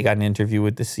looks like they got an interview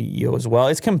with the CEO as well.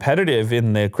 It's competitive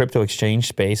in the crypto exchange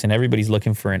space, and everybody's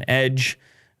looking for an edge.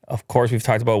 Of course, we've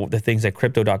talked about the things that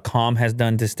Crypto.com has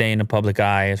done to stay in the public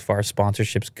eye as far as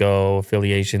sponsorships go,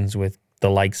 affiliations with the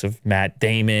likes of Matt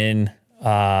Damon,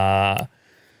 LeBron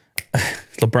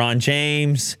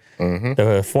James,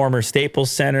 the former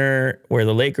Staples Center where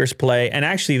the Lakers play. And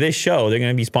actually this show, they're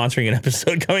going to be sponsoring an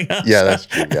episode coming up. Yeah, that's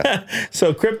true. Yeah.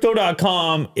 So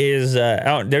Crypto.com is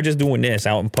out. They're just doing this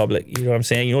out in public. You know what I'm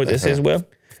saying? You know what this is, Will?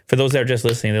 For those that are just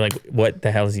listening, they're like, what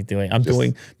the hell is he doing? I'm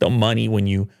doing the money when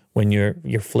you're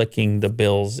flicking the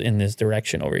bills in this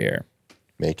direction over here.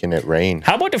 Making it rain.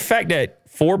 How about the fact that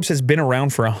Forbes has been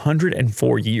around for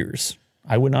 104 years?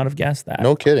 I would not have guessed that.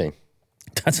 No kidding.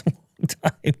 That's a long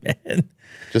time, man.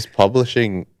 Just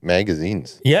publishing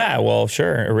magazines. Yeah, well,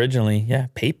 sure. Originally, yeah,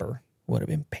 paper. Would have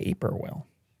been paper, Will.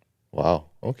 Wow.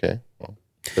 Okay. Well,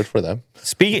 good for them.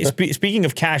 Speaking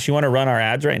of cash, you want to run our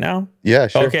ads right now? Yeah,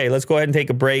 sure. Okay, let's go ahead and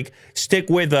take a break. Stick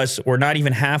with us. We're not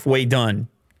even halfway done.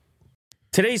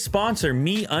 Today's sponsor,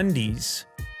 MeUndies.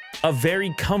 A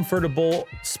very comfortable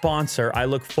sponsor. I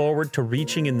look forward to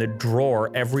reaching in the drawer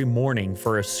every morning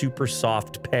for a super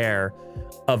soft pair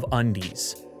of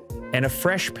undies and a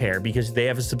fresh pair because they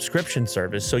have a subscription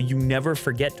service, so you never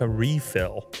forget to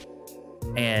refill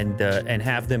and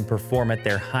have them perform at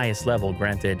their highest level.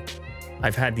 Granted,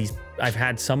 I've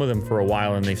had some of them for a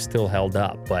while and they've still held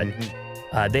up, but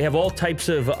they have all types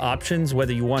of options,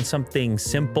 whether you want something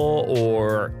simple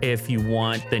or if you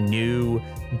want the new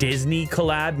Disney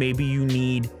collab, maybe you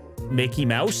need Mickey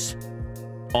Mouse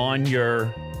on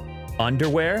your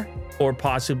underwear or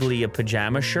possibly a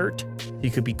pajama shirt.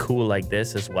 You could be cool like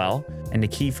this as well. And the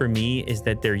key for me is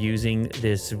that they're using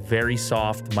this very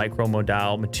soft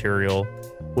micromodal material,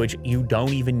 which you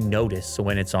don't even notice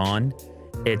when it's on.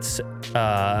 It's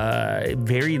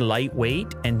very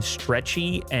lightweight and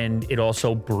stretchy, and it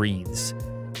also breathes.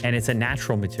 And it's a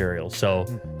natural material. So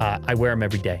I wear them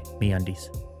every day, MeUndies.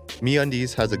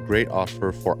 MeUndies has a great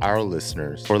offer for our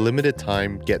listeners. For a limited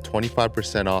time, get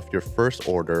 25% off your first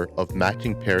order of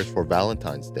matching pairs for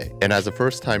Valentine's Day. And as a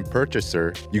first-time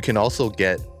purchaser, you can also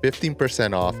get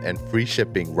 15% off and free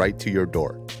shipping right to your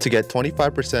door. To get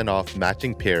 25% off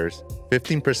matching pairs,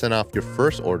 15% off your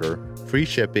first order, free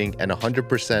shipping, and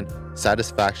 100%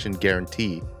 satisfaction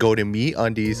guarantee, go to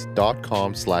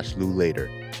MeUndies.com/LouLater.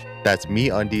 That's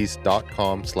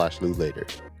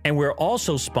MeUndies.com/LouLater. And we're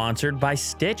also sponsored by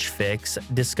Stitch Fix.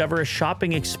 Discover a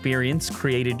shopping experience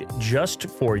created just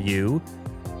for you.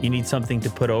 You need something to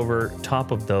put over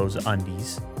top of those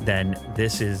undies, then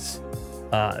this is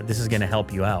going to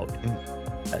help you out.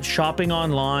 Shopping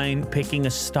online, picking a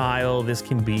style, this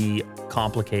can be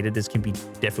complicated. This can be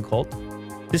difficult.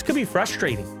 This could be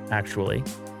frustrating, actually.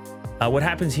 What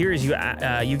happens here is you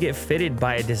get fitted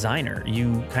by a designer.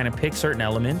 You kind of pick certain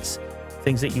elements,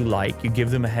 things that you like. You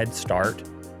give them a head start.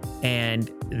 And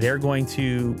they're going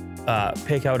to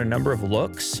pick out a number of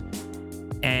looks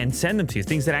and send them to you.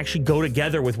 Things that actually go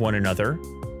together with one another,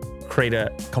 create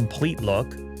a complete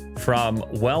look from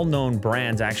well-known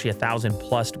brands, actually 1,000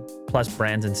 plus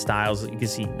brands and styles. You can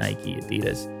see Nike,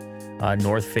 Adidas,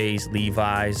 North Face,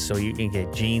 Levi's, so you can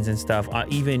get jeans and stuff.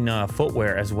 Even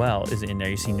footwear as well is in there.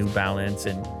 You see New Balance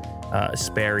and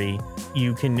Sperry.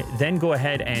 You can then go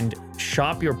ahead and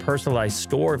shop your personalized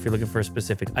store if you're looking for a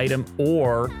specific item,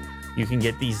 or you can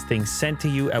get these things sent to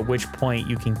you, at which point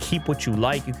you can keep what you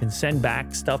like. You can send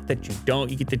back stuff that you don't.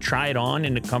 You get to try it on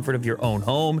in the comfort of your own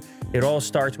home. It all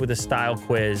starts with a style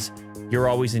quiz. You're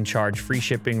always in charge. Free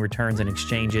shipping, returns, and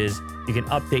exchanges. You can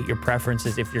update your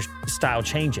preferences if your style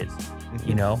changes.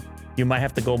 You know, you might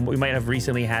have to go. We might have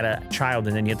recently had a child,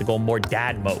 and then you have to go more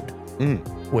dad mode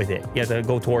with it. You have to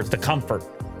go towards the comfort.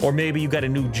 Or maybe you got a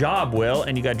new job, Will,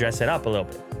 and you got to dress it up a little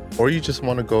bit. Or you just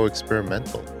want to go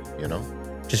experimental, you know?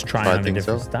 Just try on a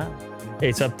different style.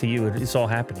 It's up to you. It's all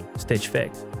happening. Stitch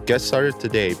Fix. Get started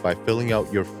today by filling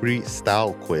out your free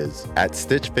style quiz at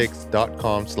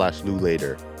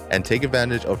stitchfix.com/LouLater and take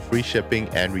advantage of free shipping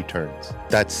and returns.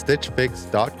 That's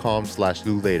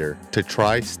stitchfix.com/LouLater to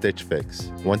try Stitch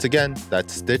Fix. Once again,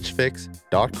 that's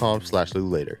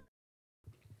stitchfix.com/LouLater.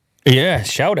 Yeah,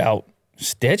 shout out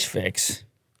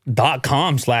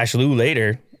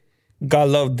stitchfix.com/LouLater.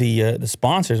 Gotta love the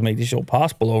sponsors make this show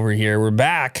possible over here. We're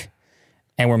back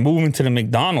and we're moving to the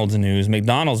McDonald's news.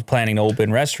 McDonald's planning to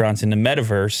open restaurants in the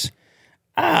metaverse.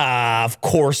 Of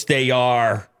course they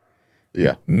are.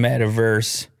 Yeah.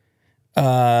 Metaverse. Look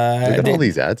at all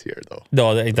these ads here, though.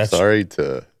 No, that's sorry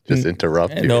to just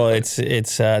interrupt you. No, it's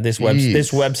this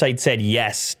Jeez. website said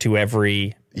yes to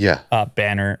every Yeah.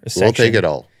 banner section. We'll take it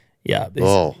all. Yeah.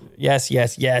 Oh. Yes.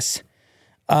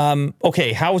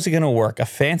 Okay, how is it going to work?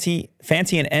 Fancy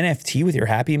an NFT with your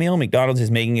Happy Meal? McDonald's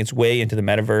is making its way into the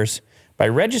metaverse by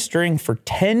registering for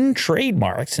 10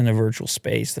 trademarks in the virtual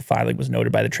space. The filing was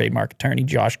noted by the trademark attorney,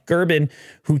 Josh Gerben,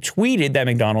 who tweeted that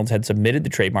McDonald's had submitted the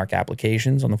trademark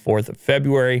applications on the 4th of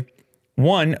February.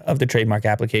 One of the trademark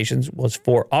applications was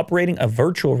for operating a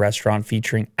virtual restaurant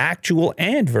featuring actual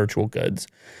and virtual goods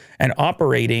and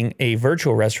operating a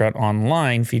virtual restaurant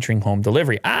online featuring home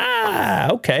delivery.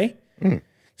 Okay.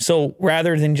 So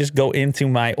rather than just go into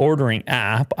my ordering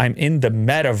app, I'm in the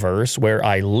metaverse where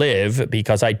I live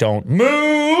because I don't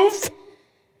move.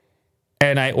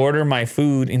 And I order my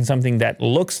food in something that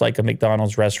looks like a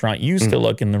McDonald's restaurant used to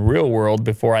look in the real world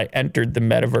before I entered the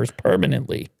metaverse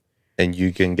permanently. And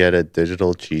you can get a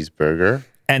digital cheeseburger,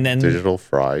 And then, digital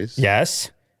fries,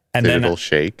 yes. And digital then,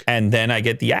 shake. and then I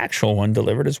get the actual one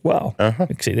delivered as well.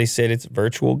 See, they said it's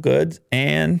virtual goods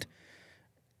and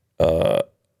what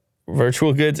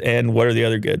are the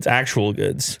other goods? Actual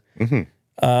goods. The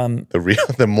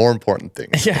more important thing.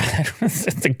 Yeah,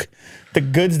 the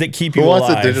goods that keep you Who alive.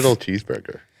 wants a digital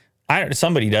cheeseburger?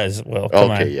 Somebody does. Well,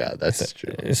 come on. Okay, yeah, that's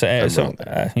true.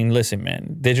 I mean, listen,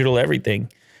 man, digital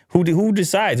everything. Who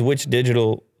decides which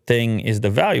digital thing is the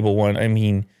valuable one? I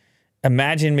mean,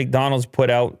 imagine McDonald's put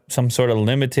out some sort of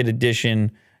limited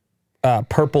edition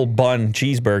purple bun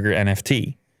cheeseburger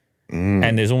NFT,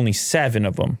 and there's only 7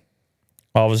 of them.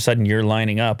 All of a sudden, you're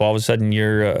lining up. All of a sudden,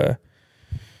 you're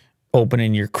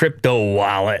opening your crypto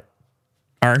wallet,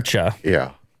 aren't you?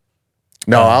 Yeah.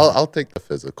 No, I'll take the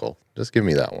physical. Just give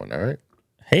me that one, all right?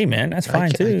 Hey, man, that's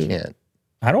fine too. I can't.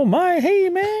 I don't mind. Hey,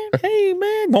 man.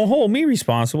 Don't hold me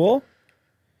responsible.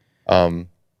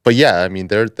 But yeah, I mean,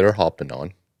 they're hopping on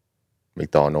Oh,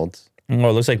 McDonald's. it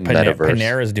looks like Metaverse.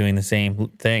 Panera's doing the same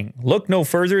thing. Look no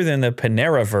further than the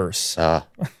Paneraverse.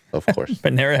 Of course.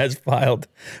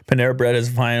 Panera Bread has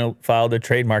filed a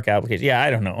trademark application. Yeah, I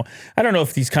don't know. I don't know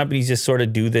if these companies just sort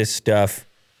of do this stuff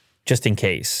just in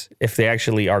case, if they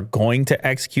actually are going to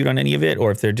execute on any of it,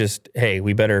 or if they're just, hey,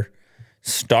 we better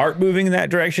start moving in that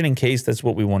direction in case that's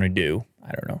what we want to do. I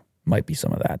don't know. Might be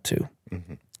some of that too.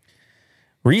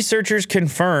 Researchers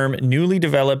confirm newly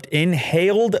developed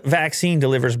inhaled vaccine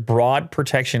delivers broad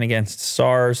protection against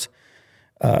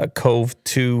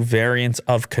SARS-CoV-2 variants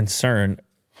of concern.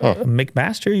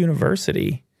 McMaster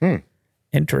University.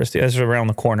 Interesting. That's around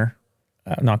the corner.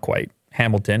 Not quite.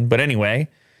 Hamilton. But anyway,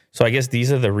 so I guess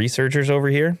these are the researchers over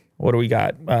here. What do we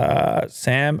got?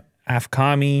 Sam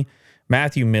Afkami,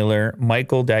 Matthew Miller,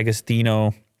 Michael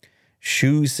D'Agostino,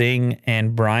 Shu Singh,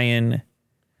 and Brian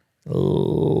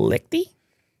Lichty?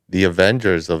 The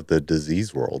Avengers of the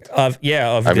disease world. I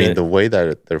mean, the way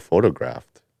that they're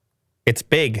photographed. It's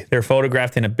big. They're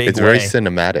photographed in a big way. It's very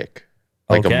cinematic.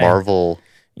 Like a Marvel.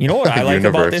 You know what I like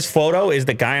universe. about this photo is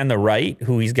the guy on the right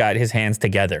who he's got his hands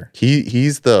together.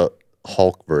 He's the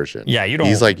Hulk version. Yeah, you don't.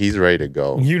 He's ready to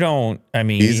go. You don't. I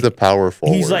mean, he's the power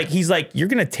forward. He's like, you're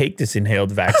gonna take this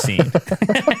inhaled vaccine.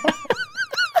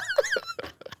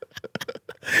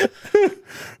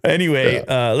 Anyway,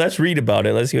 let's read about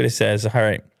it. Let's see what it says. All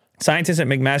right. Scientists at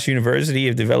McMaster University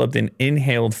have developed an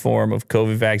inhaled form of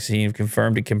COVID vaccine, have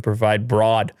confirmed it can provide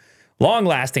broad,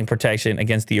 long-lasting protection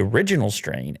against the original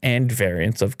strain and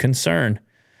variants of concern.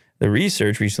 The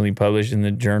research recently published in the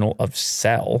Journal of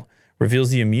Cell reveals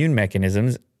the immune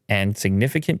mechanisms and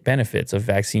significant benefits of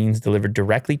vaccines delivered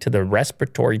directly to the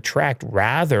respiratory tract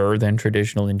rather than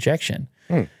traditional injection.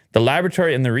 The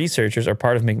laboratory and the researchers are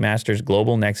part of McMaster's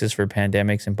global nexus for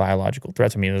pandemics and biological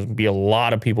threats. I mean, there's going to be a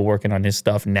lot of people working on this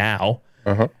stuff now.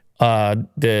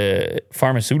 The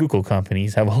pharmaceutical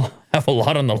companies have a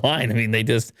lot on the line. I mean, they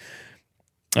just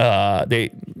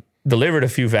they delivered a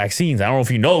few vaccines. I don't know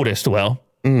if you noticed. Well,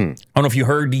 I don't know if you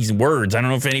heard these words. I don't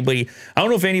know if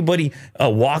anybody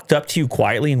walked up to you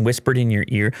quietly and whispered in your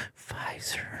ear,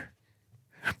 Pfizer,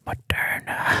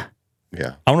 Moderna.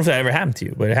 Yeah. I don't know if that ever happened to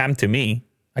you, but it happened to me.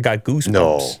 I got goosebumps.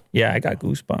 No. Yeah, I got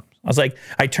goosebumps. I was like,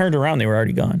 I turned around, they were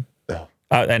already gone. No.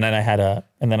 And then I had a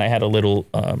little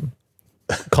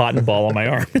cotton ball on my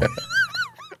arm.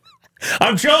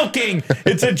 I'm joking.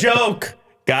 It's a joke,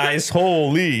 guys.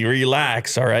 Holy,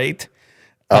 relax. All right.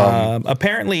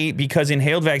 Apparently, because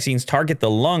inhaled vaccines target the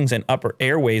lungs and upper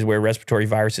airways where respiratory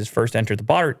viruses first enter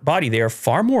the body, they are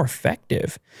far more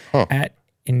effective at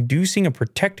inducing a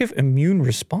protective immune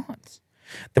response.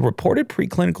 The reported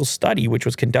preclinical study, which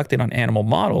was conducted on animal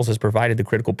models, has provided the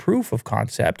critical proof of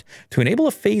concept to enable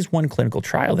a phase 1 clinical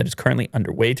trial that is currently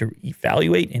underway to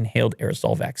evaluate inhaled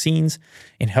aerosol vaccines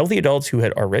in healthy adults who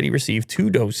had already received 2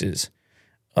 doses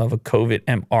of a COVID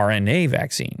mRNA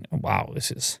vaccine. Wow,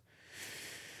 this is...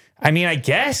 I mean, I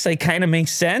guess it kind of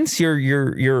makes sense.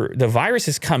 The virus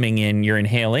is coming in, you're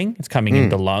inhaling, it's coming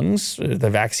into lungs. The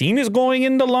vaccine is going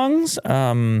into lungs.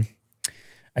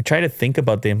 I try to think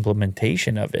about the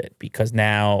implementation of it because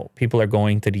now people are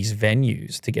going to these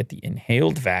venues to get the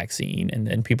inhaled vaccine, and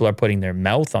then people are putting their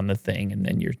mouth on the thing, and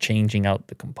then you're changing out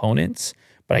the components.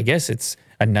 But I guess it's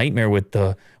a nightmare with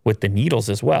the needles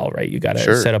as well, right? You got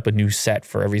to set up a new set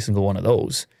for every single one of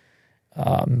those.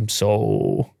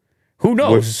 So who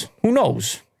knows? Who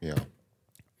knows? Yeah.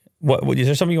 What is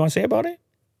there something you want to say about it?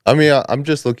 I mean, I'm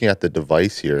just looking at the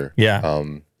device here. Yeah.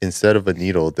 Instead of a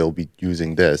needle, they'll be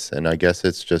using this, and I guess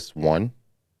it's just one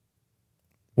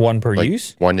per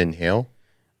use. One inhale.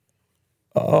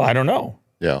 Oh, I don't know.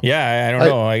 Yeah. Yeah, I don't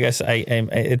know. I guess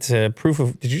it's a proof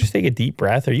of. Did you just take a deep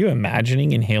breath? Are you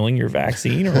imagining inhaling your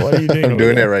vaccine, or what are you doing? I'm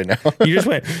doing it right now. You just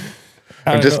went.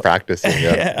 I'm just practicing.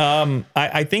 Yeah.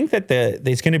 I think that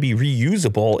it's going to be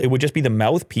reusable. It would just be the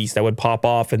mouthpiece that would pop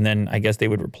off, and then I guess they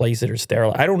would replace it or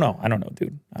sterilize. I don't know,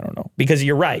 dude. I don't know, because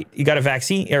you're right. You got a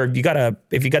vaccine, or if you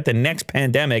got the next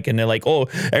pandemic, and they're like, oh,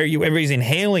 everybody's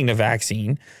inhaling the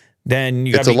vaccine, then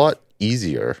you got. It's a lot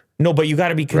easier. No, but you got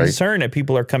to be concerned that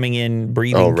people are coming in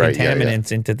breathing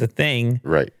contaminants into the thing.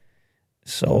 Right.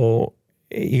 So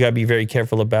you got to be very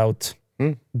careful about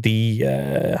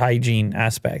the hygiene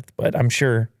aspect, but I'm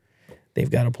sure they've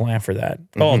got a plan for that.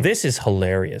 Oh, this is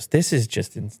hilarious. This is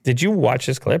just, did you watch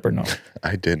this clip or no?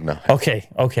 I did not.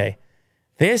 Okay.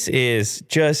 This is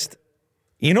just,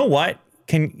 you know what?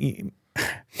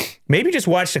 Maybe just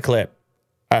watch the clip.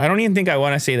 I don't even think I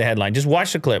want to say the headline. Just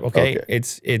watch the clip, okay?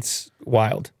 It's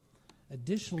wild.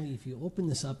 Additionally, if you open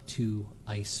this up to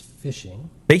ice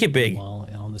fishing, make it big. While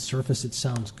on the surface it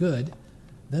sounds good,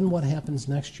 then what happens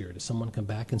next year? Does someone come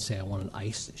back and say, I want an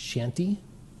ice shanty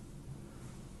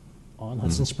on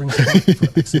Hudson Springs Park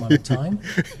for X amount of time?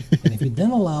 And if you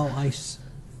then allow ice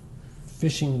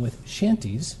fishing with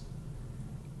shanties,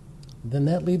 then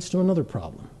that leads to another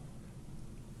problem.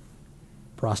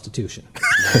 Prostitution.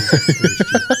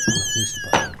 Police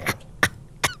department involved.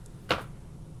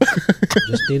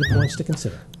 Just data points to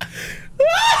consider.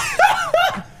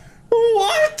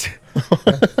 What?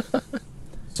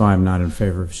 So I'm not in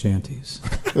favor of shanties.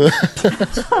 I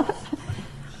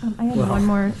have one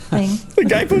more thing. The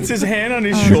guy puts his hand on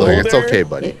his shoulder. It's okay,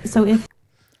 buddy. So if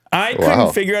I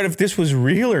couldn't figure out if this was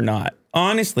real or not.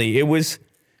 Honestly, it was.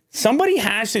 Somebody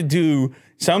has to do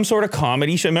some sort of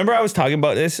comedy show. Remember, I was talking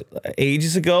about this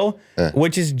ages ago,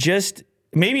 which is just,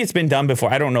 maybe it's been done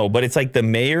before. I don't know, but it's like the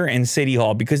mayor and city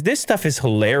hall, because this stuff is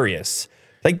hilarious.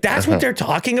 Like, that's what they're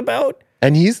talking about.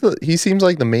 And he seems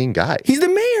like the main guy. He's the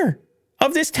mayor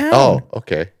of this town. Oh,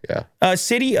 okay. Yeah.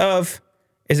 City of,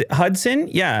 is it Hudson?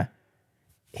 Yeah.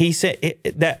 He said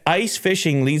that ice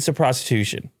fishing leads to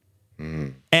prostitution.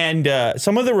 And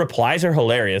some of the replies are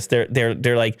hilarious.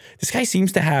 They're like, this guy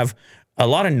seems to have a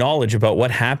lot of knowledge about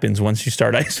what happens once you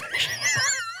start ice fishing.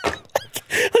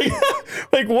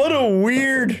 like what a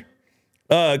weird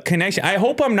connection. I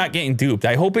hope I'm not getting duped.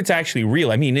 I hope it's actually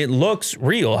real. I mean, it looks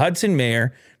real. Hudson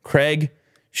Mayor Craig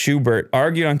Schubert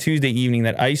argued on Tuesday evening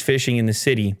that ice fishing in the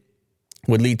city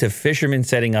would lead to fishermen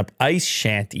setting up ice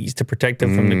shanties to protect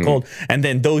them from the cold. And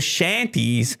then those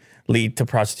shanties lead to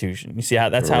prostitution. You see how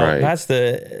that's that's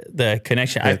the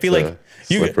connection. I feel like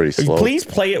please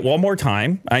play it one more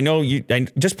time. I know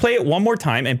just play it one more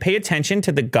time and pay attention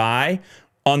to the guy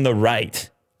on the right.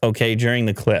 Okay, during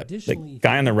the clip, the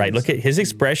guy on the right. Look at his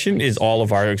expression is all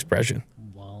of our expression.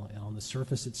 While on the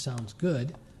surface it sounds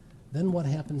good, then what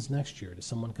happens next year? Does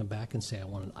someone come back and say, I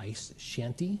want an ice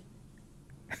shanty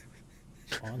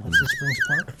on Hudson Springs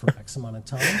Park for X amount of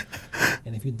time?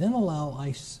 And if you then allow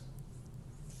ice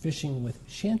fishing with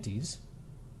shanties,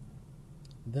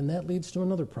 then that leads to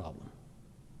another problem.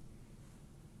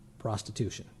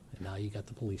 Prostitution. And now you got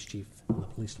the police chief and the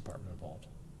police department involved.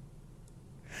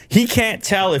 He can't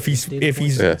tell if he's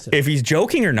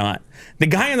joking or not. The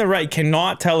guy on the right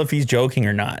cannot tell if he's joking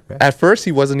or not. At first,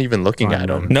 he wasn't even looking at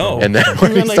him. No. And then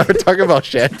when he started talking about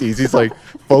shanties, he's like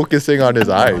focusing on his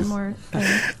eyes.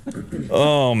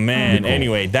 Oh, man.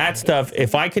 Anyway, that stuff,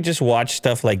 if I could just watch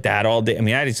stuff like that all day, I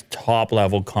mean, that is top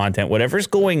level content. Whatever's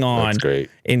going on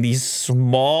in these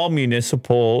small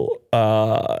municipal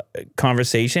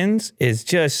conversations is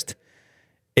just...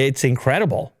 It's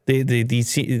incredible.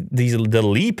 The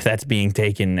leap that's being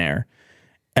taken there.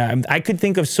 I could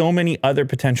think of so many other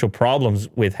potential problems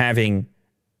with having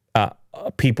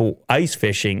people ice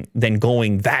fishing than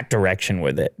going that direction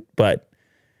with it. But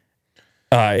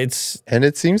it's And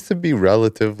it seems to be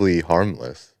relatively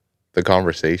harmless, the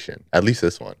conversation. At least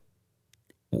this one.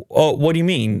 what do you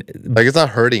mean? Like, it's not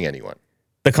hurting anyone.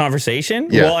 The conversation?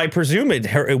 Yeah. Well, I presume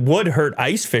it would hurt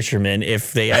ice fishermen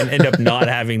if they end up not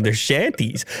having their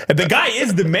shanties. The guy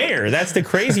is the mayor. That's the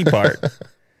crazy part.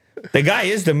 The guy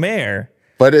is the mayor.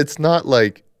 But it's not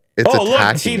like it's Oh, attacking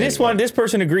look, see, anyone. this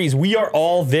person agrees. We are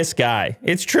all this guy.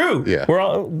 It's true. Yeah. We're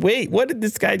all, wait, what did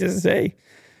this guy just say?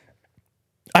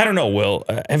 I don't know, Will.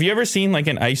 Have you ever seen like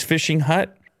an ice fishing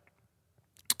hut?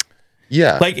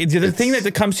 Yeah. Like the thing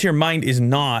that comes to your mind is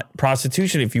not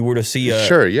prostitution. If you were to see a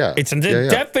Sure, yeah. it's Yeah.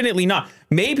 definitely not.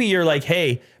 Maybe you're like,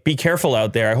 hey, be careful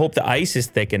out there. I hope the ice is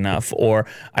thick enough, or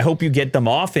I hope you get them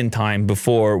off in time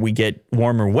before we get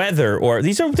warmer weather. Or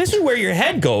this is where your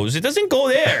head goes. It doesn't go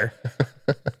there.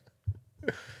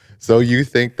 So you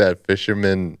think that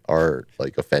fishermen are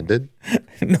like offended?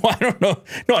 No, I don't know.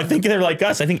 No, I think they're like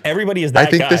us. I think everybody is that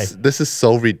I think guy. this is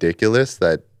so ridiculous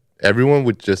that everyone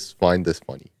would just find this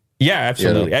funny. Yeah,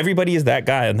 absolutely. You know? Everybody is that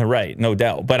guy on the right, no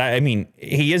doubt. But I mean,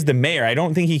 he is the mayor. I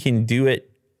don't think he can do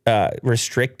it,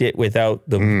 restrict it without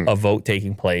a vote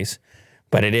taking place.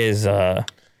 But it is,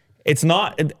 it's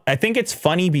not, I think it's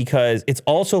funny because it's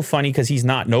also funny because he's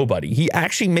not nobody. He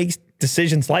actually makes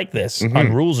decisions like this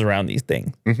on rules around these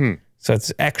things. So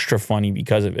it's extra funny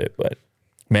because of it. But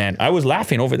man, I was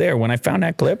laughing over there. When I found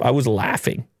that clip, I was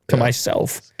laughing to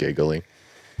myself. Giggling.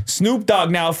 Snoop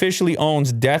Dogg now officially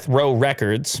owns Death Row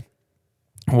Records,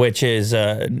 which is,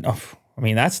 I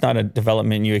mean, that's not a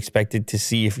development you expected to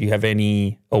see if you have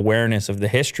any awareness of the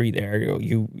history there.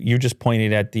 You just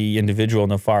pointed at the individual on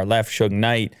the far left, Suge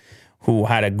Knight, who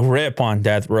had a grip on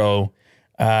Death Row,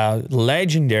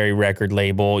 legendary record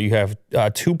label. You have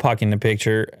Tupac in the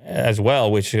picture as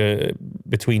well, which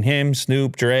between him,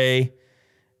 Snoop, Dre,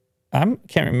 I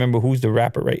can't remember who's the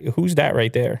rapper, right? Who's that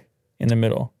right there in the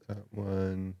middle? That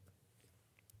one.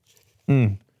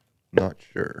 Not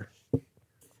sure.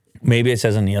 Maybe it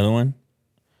says on the other one.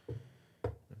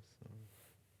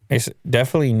 It's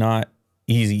definitely not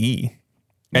Eazy-E.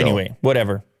 Anyway,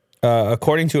 whatever.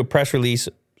 According to a press release,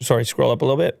 sorry, scroll up a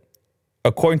little bit.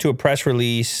 According to a press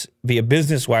release via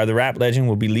Business Wire, the rap legend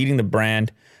will be leading the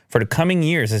brand for the coming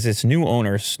years as its new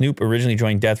owner. Snoop originally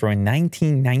joined Death Row in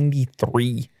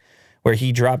 1993, where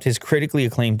he dropped his critically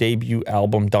acclaimed debut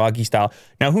album, Doggy Style.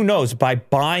 Now, who knows, by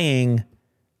buying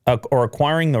or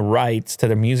acquiring the rights to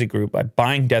the music group, by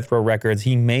buying Death Row Records,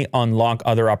 he may unlock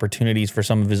other opportunities for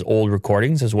some of his old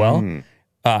recordings as well.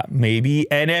 Maybe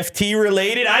NFT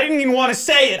related. I didn't even want to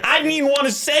say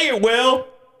it. Will.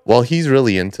 Well, he's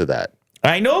really into that.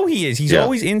 I know he is. He's Yeah.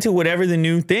 always into whatever the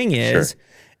new thing is. Sure.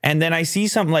 And then I see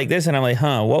something like this and I'm like,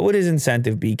 what would his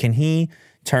incentive be? Can he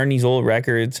turn these old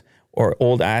records or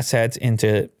old assets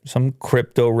into some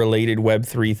crypto related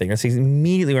Web3 thing? That's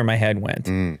immediately where my head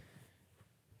went.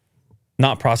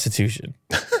 Not prostitution.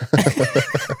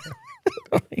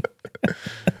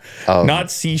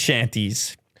 Not sea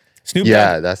shanties. Snoop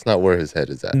Yeah, Dogg. that's not where his head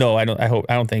is at. No, I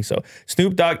don't think so.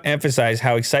 Snoop Dogg emphasized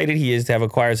how excited he is to have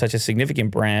acquired such a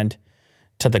significant brand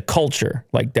to the culture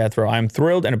like Death Row. I'm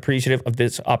thrilled and appreciative of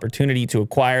this opportunity to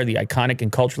acquire the iconic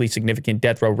and culturally significant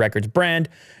Death Row Records brand,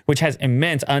 which has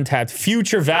immense untapped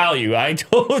future value. I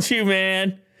told you,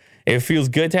 man. It feels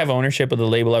good to have ownership of the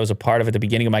label I was a part of at the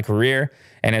beginning of my career.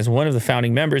 And as one of the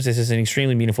founding members, this is an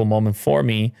extremely meaningful moment for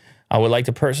me. I would like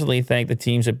to personally thank the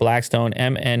teams at Blackstone,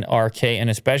 MNRK, and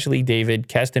especially David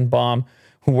Kestenbaum,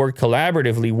 who worked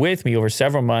collaboratively with me over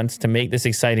several months to make this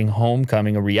exciting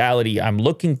homecoming a reality. I'm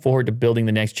looking forward to building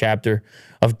the next chapter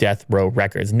of Death Row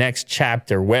Records. Next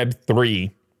chapter,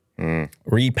 Web3,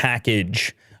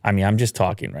 repackage. I mean, I'm just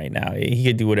talking right now. He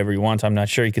could do whatever he wants. I'm not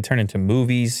sure. He could turn into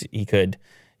movies. He could,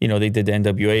 they did the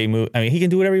NWA movie. I mean, he can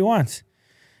do whatever he wants.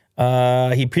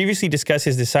 He previously discussed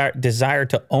his desire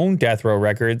to own Death Row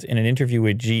Records in an interview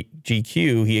with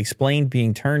GQ. He explained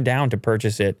being turned down to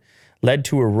purchase it led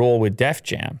to a role with Def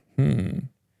Jam.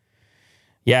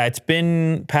 Yeah, it's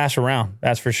been passed around,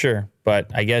 that's for sure. But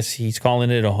I guess he's calling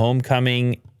it a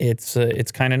homecoming. It's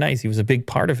kind of nice. He was a big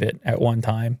part of it at one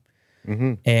time.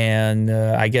 And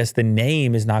I guess the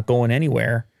name is not going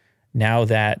anywhere now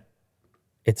that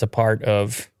it's a part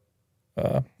of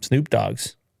Snoop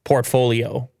Dogg's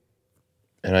portfolio.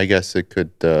 And I guess it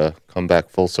could come back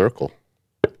full circle,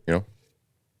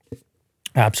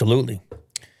 Absolutely.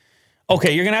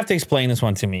 Okay, you're going to have to explain this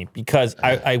one to me because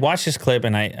I watched this clip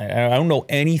and I don't know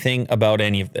anything about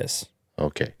any of this.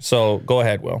 Okay. So go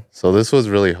ahead, Will. So this was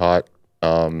really hot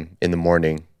in the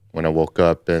morning when I woke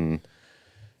up, and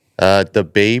the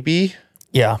baby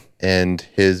Yeah. and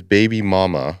his baby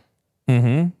mama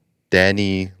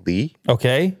Danny Lee.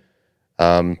 Okay.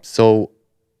 So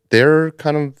they're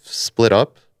kind of split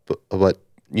up, but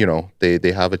you know,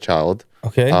 they have a child.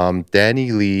 Okay.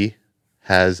 Danny Lee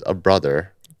has a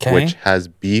brother, Okay. which has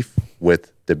beef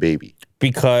with the baby.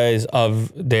 Because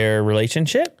of their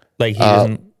relationship? Like he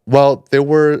doesn't. Well, there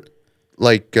were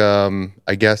like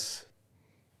I guess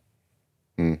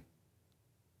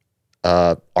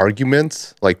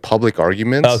arguments, like public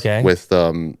arguments Okay. with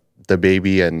the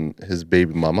baby and his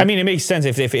baby mama. I mean, it makes sense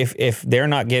if they're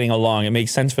not getting along. It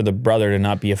makes sense for the brother to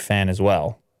not be a fan as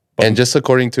well. and just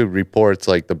according to reports,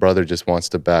 like the brother just wants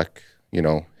to back, you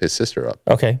know, his sister up.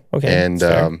 Okay. Okay. And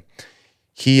that's fair.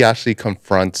 he actually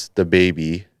confronts the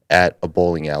baby at a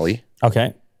bowling alley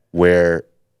Okay. where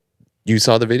you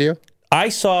saw the video. I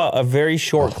saw a very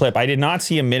short clip. I did not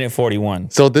see a minute 41.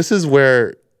 So this is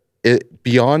where it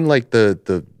beyond like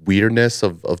the weirdness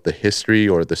of the history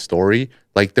or the story,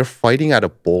 like they're fighting at a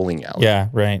bowling alley, Yeah.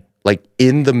 Right. like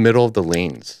in the middle of the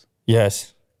lanes.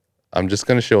 Yes. I'm just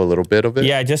gonna show a little bit of it.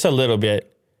 Yeah. Just a little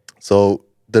bit. So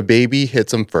the baby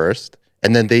hits him first,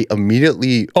 and then they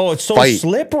immediately Oh, it's so fight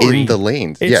slippery in the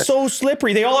lanes. It's yes, so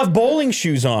slippery. They all have bowling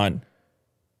shoes on.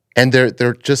 and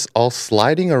they're just all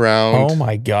sliding around. Oh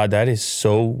my God, that is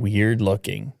so weird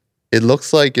looking. It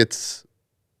looks like it's.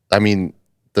 I mean,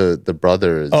 the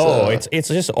brother is. Oh, it's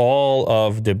just all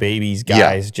of the baby's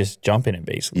guys just jumping it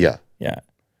basically. yeah. Yeah.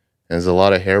 There's a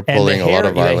lot of hair And pulling, a lot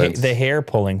of violence. The hair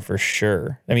pulling for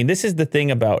sure. I mean, this is the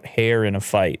thing about hair in a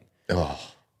fight. Oh.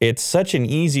 It's such an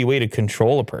easy way to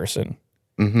control a person,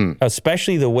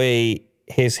 especially the way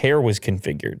his hair was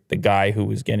configured. The guy who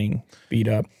was getting beat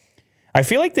up. I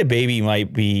feel like the baby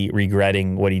might be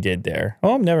regretting what he did there.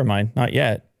 Oh, never mind, not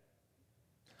yet.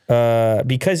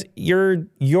 Because you're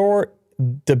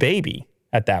the baby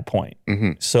at that point.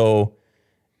 So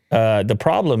the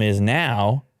problem is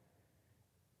now.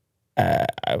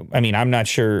 I mean, I'm not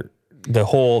sure the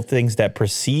whole things that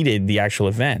preceded the actual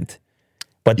event,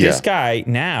 but this Yeah. guy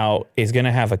now is going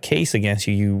to have a case against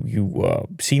you. You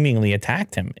seemingly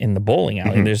attacked him in the bowling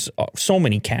alley. There's so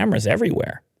many cameras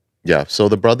everywhere. Yeah. So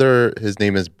the brother, his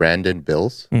name is Brandon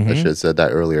Bills. I should have said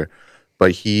that earlier.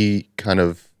 But he kind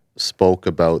of spoke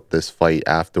about this fight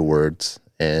afterwards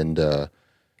and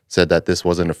said that this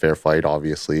wasn't a fair fight,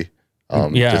 obviously,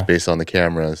 Yeah. just based on the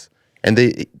cameras. And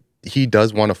he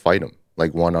does want to fight him,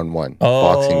 like one-on-one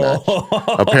boxing match.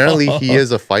 Apparently, he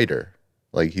is a fighter.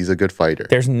 Like, he's a good fighter.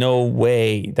 There's no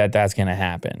way that that's going to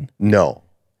happen. No.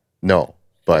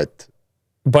 But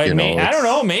But You know, I don't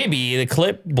know. Maybe the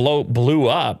clip blew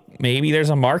up. Maybe there's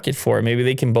a market for it. Maybe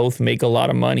they can both make a lot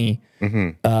of money.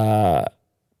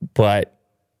 But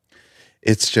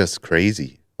it's just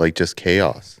crazy. Like, just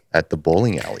chaos at the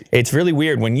bowling alley. it's really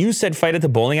weird. When you said fight at the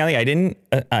bowling alley, I didn't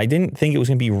think it was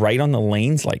going to be right on the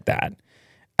lanes like that.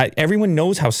 Everyone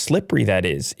knows how slippery that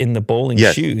is in the bowling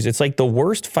Yes. shoes. It's like the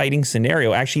worst fighting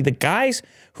scenario. Actually, the guys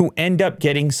who end up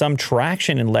getting some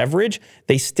traction and leverage,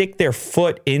 they stick their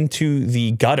foot into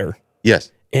the gutter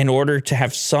Yes. in order to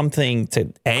have something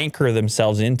to anchor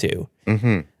themselves into.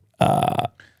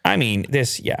 I mean,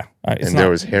 it's And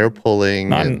there was hair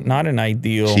pulling and not an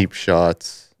ideal cheap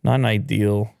shots. not an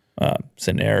ideal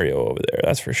scenario over there.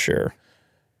 That's for sure.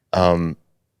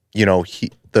 You know,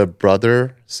 the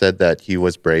brother said that he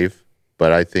was brave,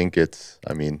 but I think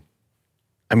I mean,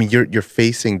 you're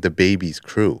facing the baby's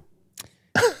crew.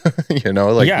 You know,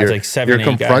 like Yeah, it's like 7, 8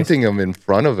 you're confronting him in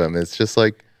front of him. It's just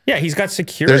like Yeah, he's got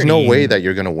security. there's no way that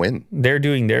you're gonna win. they're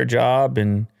doing their job,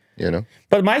 and You know,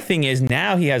 but my thing is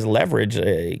now he has leverage.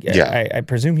 Yeah. I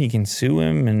presume he can sue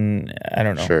him, and I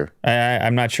don't know. Sure.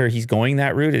 I'm not sure he's going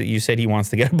that route. You said he wants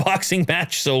to get a boxing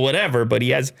match, so whatever. But he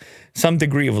has some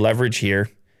degree of leverage here,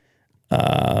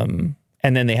 and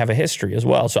then they have a history as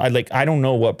well. So I don't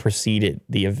know what preceded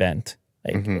the event.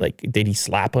 Like did he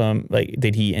slap him? Like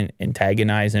did he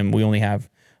antagonize him? We only have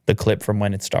the clip from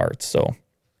when it starts, so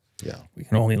yeah. we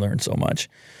can only learn so much.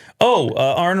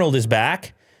 Arnold is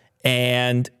back,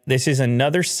 and this is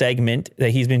another segment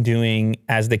that he's been doing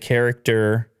as the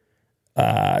character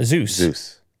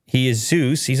Zeus. He is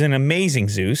Zeus. He's an amazing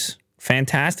Zeus,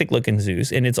 fantastic looking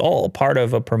Zeus, and it's all part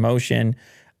of a promotion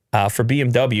for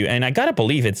BMW. And I gotta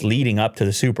believe it's leading up to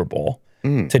the Super Bowl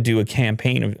to do a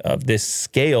campaign of this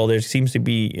scale. There seems to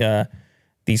be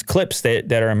these clips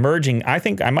that are emerging. I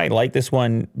think I might like this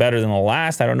one better than the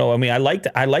last. I don't know. I mean, I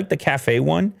like the cafe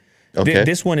one. Okay.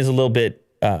 This one is a little bit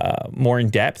more in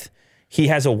depth. He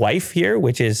has a wife here,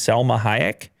 which is Selma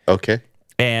Hayek. Okay.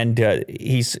 And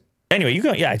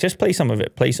anyway, just play some of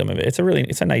it.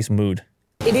 It's a nice mood.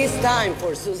 It is time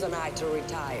for Susan and I to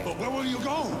retire. But where will you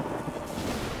go?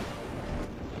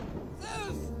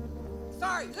 Zeus!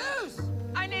 Sorry, Zeus!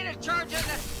 I need a charge of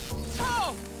the...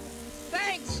 Oh!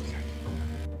 Thanks!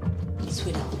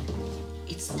 Sweetheart,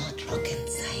 it's not rocket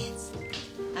science.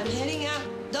 I'm heading out.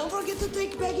 Don't forget to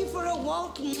take Peggy for a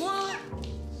walk. Mwah.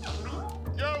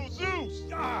 Yo, Zeus!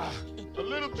 Ah, a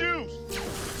little juice.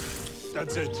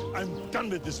 That's it. I'm done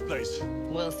with this place.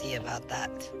 We'll see about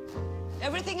that.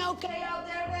 Everything okay out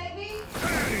there, baby?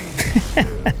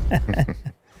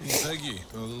 Peggy,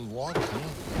 a little walk, huh?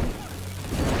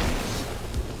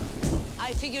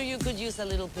 I figure you could use a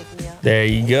little pick-me-up. There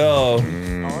you go.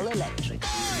 All electric.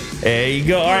 There you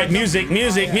go. All right, music.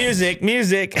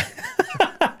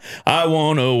 I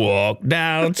want to walk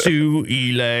down to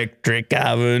Electric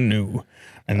Avenue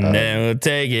and then we'll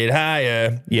take it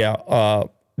higher. Yeah,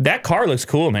 that car looks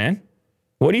cool, man.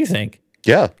 What do you think?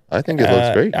 Yeah, I think it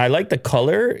looks great. I like the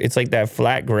color. It's like that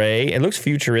flat gray. It looks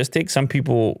futuristic. Some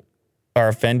people are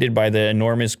offended by the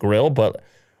enormous grill, but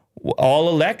all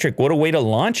electric. What a way to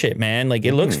launch it, man. Like,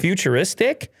 it looks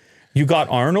futuristic. You got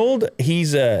Arnold.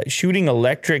 He's shooting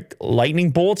electric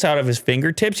lightning bolts out of his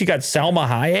fingertips. You got Salma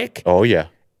Hayek. Oh, yeah.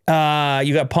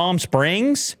 You got Palm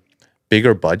Springs.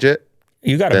 Bigger budget.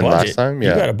 You got a than budget. last time? Yeah.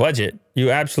 You got a budget.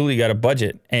 You absolutely got a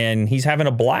budget. And he's having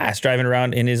a blast driving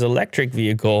around in his electric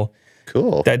vehicle.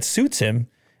 Cool. That suits him.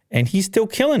 And he's still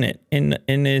killing it in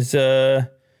his, I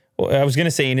was going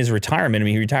to say in his retirement. I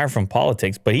mean, he retired from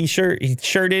politics, but he sure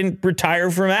didn't retire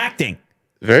from acting.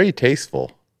 Very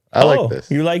tasteful. I like this.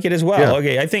 You like it as well. Yeah.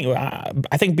 Okay. I think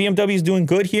BMW is doing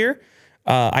good here.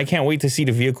 I can't wait to see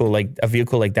a vehicle like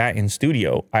that in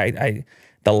studio. The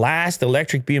last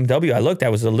electric BMW I looked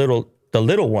at was the little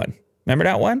one. Remember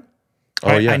that one?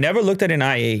 Oh, yeah. I never looked at an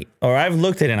i8, or I've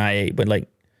looked at an i8, but like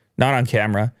not on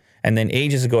camera. And then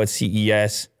ages ago at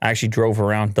CES, I actually drove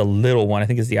around the little one. I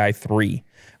think it's the i3.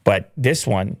 But this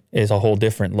one is a whole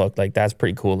different look. Like, that's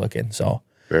pretty cool looking. So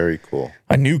very cool.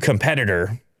 A new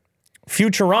competitor.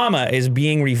 Futurama is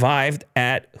being revived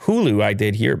at Hulu. I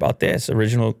did hear about this.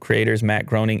 Original creators Matt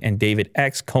Groening and David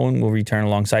X. Cohn will return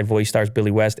alongside voice stars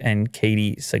Billy West and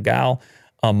Katie Sagal,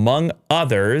 among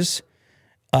others.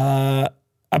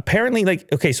 Apparently,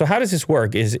 so how does this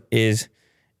work?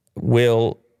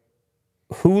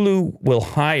 Hulu will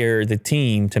hire the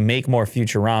team to make more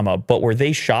Futurama, but were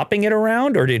they shopping it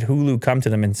around, or did Hulu come to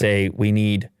them and say, we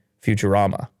need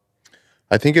Futurama?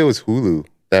 I think it was Hulu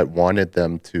that wanted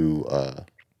them to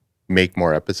make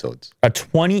more episodes. A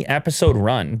 20-episode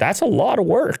run. That's a lot of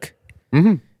work.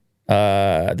 Mm-hmm.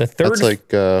 The third... That's like,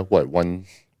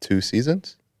 2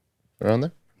 seasons around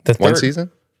there? One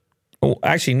season? Oh,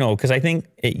 actually, no, because I think,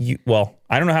 I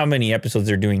don't know how many episodes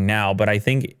they're doing now, but I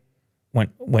think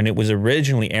when it was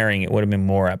originally airing, it would have been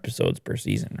more episodes per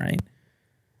season, right?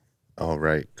 Oh,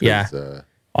 right. Yeah.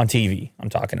 On TV, I'm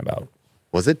talking about.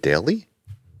 Was it daily?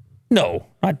 No,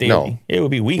 not daily. No. It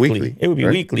would be weekly. It would be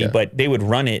right? weekly, Yeah. but they would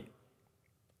run it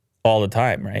all the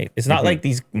time, right? It's not like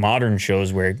these modern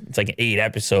shows where it's like an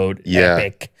 8-episode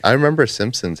epic. I remember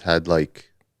Simpsons had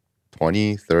like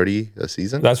 20, 30 a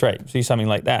season. That's right. See, something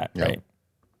like that, right?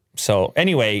 So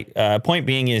anyway, point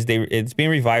being is it's being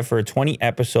revived for a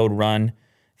 20-episode run,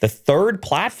 the third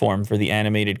platform for the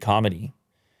animated comedy.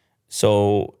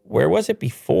 So where was it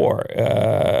before?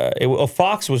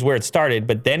 Fox was where it started,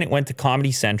 but then it went to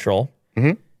Comedy Central,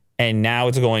 and now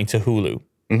it's going to Hulu.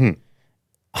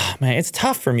 Oh, man, it's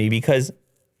tough for me because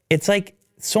it's like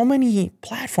so many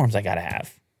platforms I got to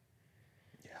have.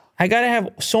 I got to have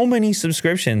so many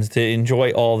subscriptions to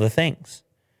enjoy all the things.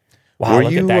 Wow,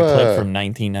 look at that clip from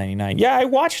 1999. Yeah, I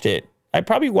watched it. I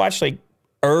probably watched like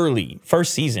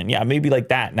first season. Yeah, maybe like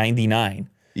that, 99.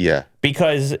 Yeah.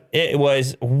 Because it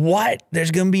was, what?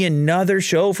 There's going to be another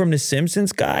show from The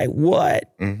Simpsons guy?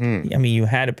 What? I mean, you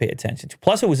had to pay attention to.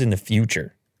 Plus, it was in the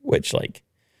future, which, like,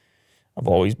 I've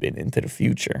always been into the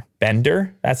future.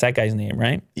 Bender? That's that guy's name,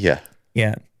 right? Yeah.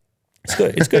 Yeah. It's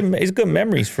good. It's good. It's good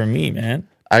memories for me, man.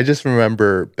 I just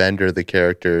remember Bender, the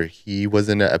character. He was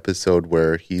in an episode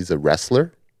where he's a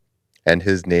wrestler, and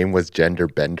his name was Gender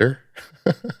Bender,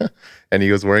 and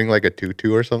he was wearing like a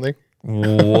tutu or something.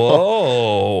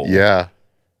 Whoa. Yeah.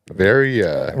 Very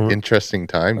interesting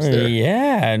times there.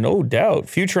 Yeah, no doubt.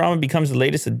 Futurama becomes the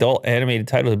latest adult animated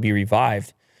title to be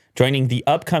revived, joining the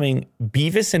upcoming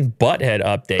Beavis and Butthead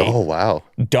update. Oh, wow.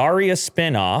 Daria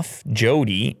spinoff,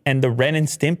 Jody, and the Ren and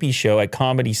Stimpy show at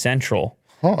Comedy Central.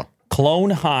 Huh. Clone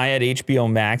High at HBO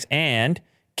Max, and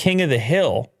King of the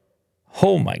Hill.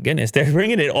 Oh my goodness, they're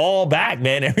bringing it all back,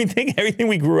 man. Everything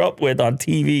we grew up with on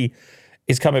TV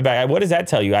is coming back. What does that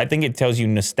tell you? I think it tells you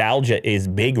nostalgia is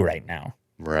big right now.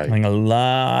 Right. Like a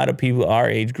lot of people our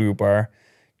age group are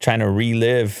trying to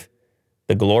relive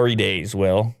the glory days,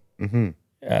 what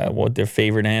their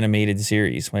favorite animated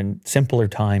series, when simpler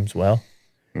times,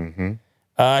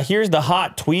 Here's the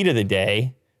hot tweet of the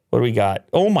day. What do we got?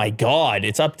 Oh my God.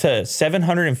 It's up to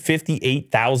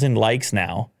 758,000 likes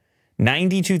now,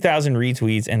 92,000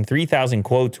 retweets, and 3,000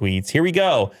 quote tweets. Here we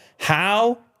go.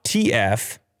 How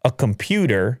TF a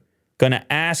computer gonna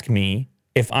ask me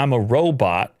if I'm a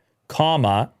robot,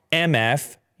 comma,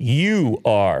 MF, you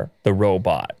are the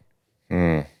robot.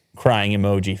 Crying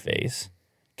emoji face.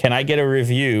 Can I get a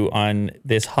review on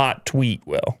this hot tweet,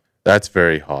 Will? That's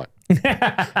very hot.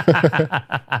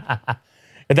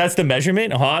 That's the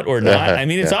measurement, hot or not? I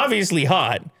mean, it's obviously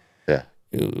hot. Yeah.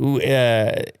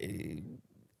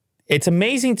 It's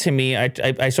amazing to me.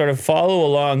 I sort of follow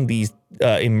along these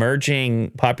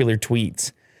emerging popular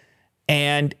tweets,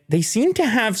 and they seem to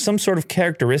have some sort of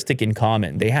characteristic in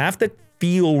common. They have to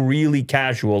feel really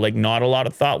casual, like not a lot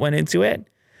of thought went into it,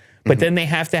 but then they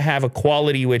have to have a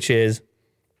quality which is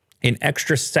an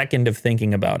extra second of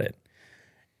thinking about it.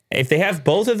 If they have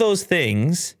both of those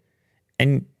things,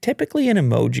 and typically an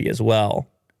emoji as well,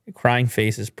 crying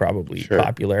face is probably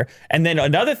popular. And then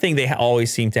another thing they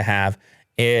always seem to have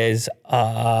is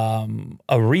a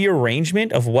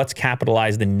rearrangement of what's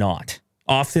capitalized and not.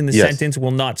 Often the sentence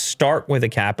will not start with a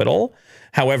capital.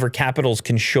 However, capitals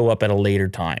can show up at a later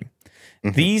time.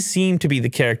 These seem to be the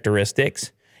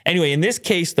characteristics. Anyway, in this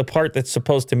case, the part that's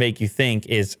supposed to make you think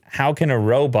is, how can a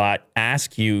robot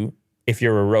ask you if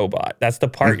you're a robot? That's the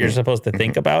part you're supposed to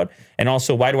think about. And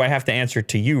also, why do I have to answer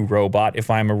to you, robot,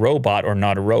 if I'm a robot or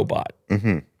not a robot?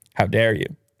 How dare you?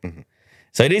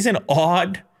 So it is an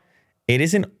odd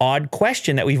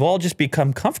question that we've all just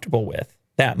become comfortable with.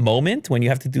 That moment when you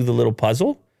have to do the little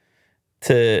puzzle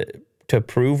to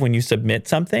prove when you submit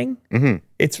something.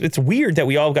 It's weird that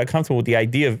we all got comfortable with the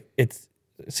idea of it's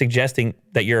suggesting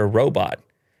that you're a robot.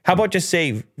 How about just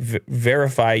say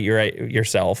verify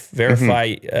yourself,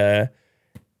 verify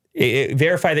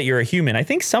verify that you're a human. I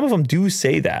think some of them do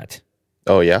say that.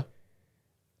 Oh yeah,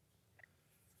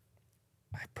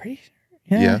 I'm pretty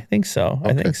sure. Yeah, I think so.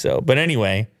 Okay. I think so. But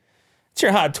anyway, it's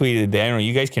your hot tweet of the day. I don't know.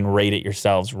 You guys can rate it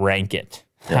yourselves. Rank it.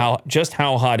 Yeah.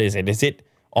 How hot is it? Is it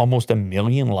almost 1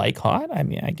 million like hot? I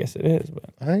mean, I guess it is. But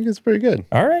I think it's pretty good.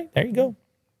 All right, there you go.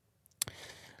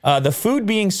 The food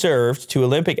being served to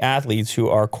Olympic athletes who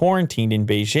are quarantined in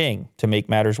Beijing. To make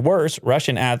matters worse,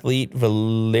 Russian athlete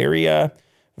Valeria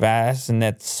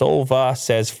Vaznetsova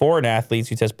says foreign athletes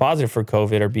who test positive for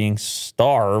COVID are being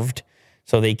starved,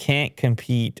 so they can't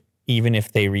compete even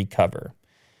if they recover.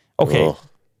 Okay,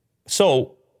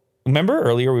 so remember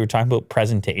earlier we were talking about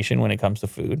presentation when it comes to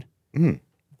food?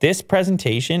 This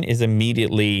presentation is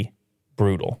immediately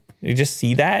brutal. You just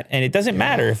see that, and it doesn't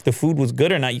matter if the food was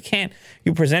good or not.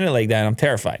 You present it like that, I'm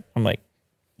terrified. I'm like,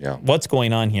 what's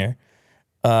going on here?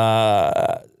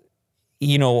 I'm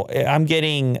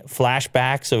getting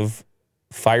flashbacks of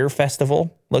Fire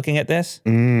Festival looking at this.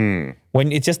 When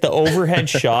it's just the overhead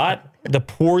shot, the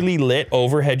poorly lit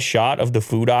overhead shot of the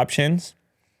food options.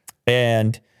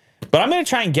 But I'm going to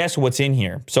try and guess what's in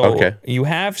here. So you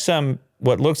have some,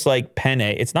 what looks like penne.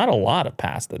 It's not a lot of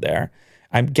pasta there.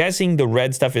 I'm guessing the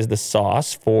red stuff is the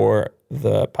sauce for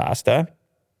the pasta.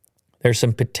 There's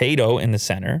some potato in the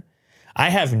center. I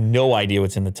have no idea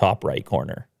what's in the top right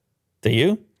corner. Do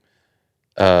you?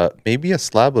 Maybe a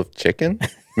slab of chicken.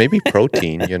 Maybe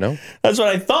protein, That's what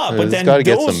I thought. But then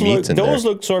those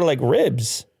look sort of like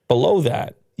ribs below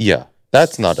that. Yeah,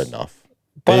 that's not enough.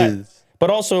 But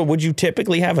also, would you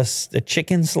typically have a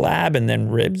chicken slab and then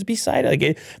ribs beside it?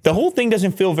 Like the whole thing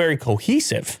doesn't feel very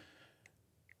cohesive.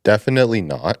 Definitely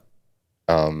not.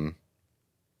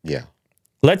 Yeah.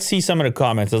 Let's see some of the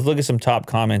comments. Let's look at some top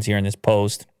comments here in this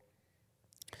post.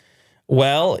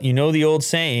 Well, you know the old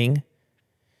saying,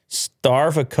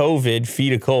 starve a COVID,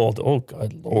 feed a cold. Oh,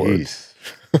 good Lord.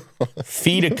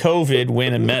 Feed a COVID,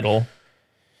 win a medal.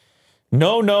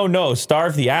 No.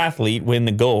 Starve the athlete, win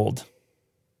the gold.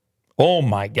 Oh,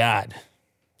 my God.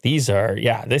 This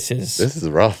is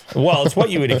rough. Well, it's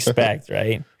what you would expect,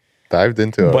 right? Dived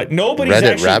into a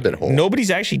Reddit rabbit hole.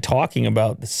 Nobody's actually talking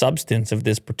about the substance of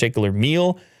this particular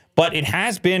meal, but it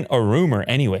has been a rumor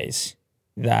anyways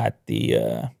that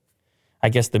I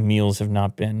guess the meals have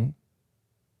not been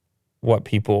what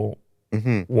people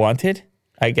wanted,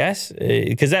 I guess.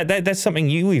 Because that's something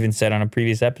you even said on a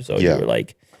previous episode. Yeah. You were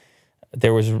like,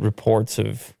 there was reports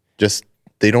of...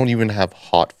 they don't even have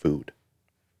hot food.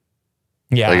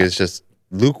 Yeah. Like it's just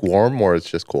lukewarm or it's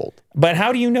just cold. But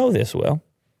how do you know this, Will?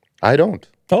 I don't.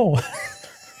 Oh.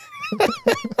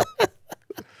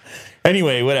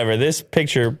 Anyway, whatever. This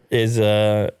picture is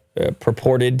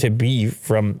purported to be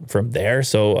from there,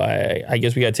 so I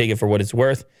guess we got to take it for what it's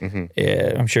worth.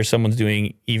 I'm sure someone's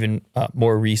doing even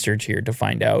more research here to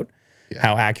find out.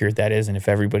 how accurate that is and if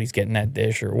everybody's getting that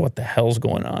dish or what the hell's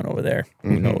going on over there.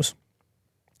 Who knows?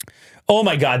 Oh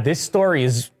my God, this story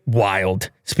is wild.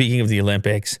 Speaking of the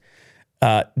Olympics,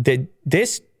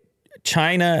 this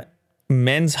China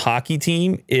men's hockey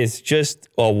team is just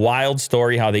a wild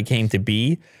story how they came to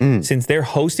be. Since they're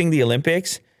hosting the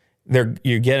Olympics,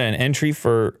 you get an entry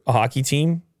for a hockey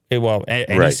team.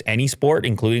 Any sport,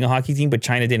 including a hockey team, but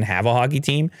China didn't have a hockey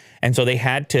team. And so they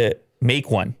had to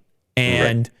make one.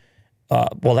 And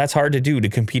that's hard to do to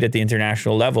compete at the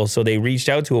international level. So they reached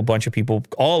out to a bunch of people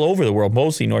all over the world,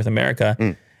 mostly North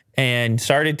America, and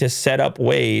started to set up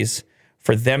ways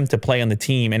for them to play on the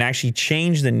team and actually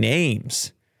change the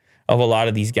names of a lot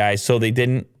of these guys. So they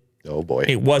didn't,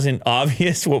 it wasn't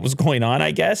obvious what was going on,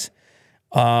 I guess.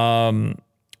 One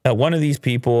of these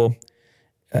people,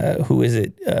 who is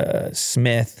it?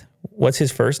 Smith. What's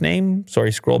his first name?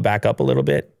 Sorry, scroll back up a little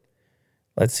bit.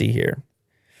 Let's see here.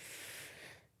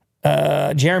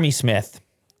 Jeremy Smith.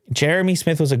 Jeremy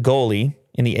Smith was a goalie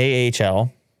in the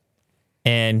AHL,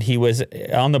 and he was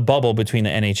on the bubble between the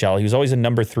NHL. He was always a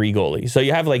number 3 goalie. So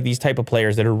you have like these type of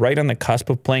players that are right on the cusp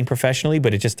of playing professionally,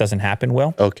 but it just doesn't happen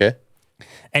well. Okay.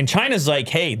 And China's like,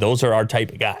 hey, those are our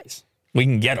type of guys. We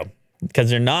can get them because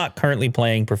they're not currently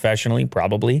playing professionally,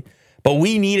 probably, but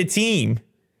we need a team.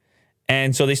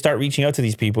 And so they start reaching out to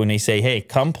these people and they say, hey,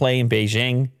 come play in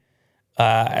Beijing.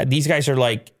 These guys are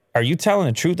like, are you telling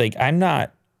the truth? Like, I'm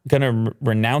not going to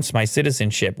renounce my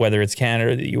citizenship, whether it's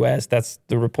Canada or the U.S. That's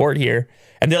the report here.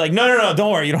 And they're like, no,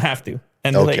 don't worry. You don't have to.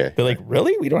 And they're like,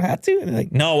 really? We don't have to? And they're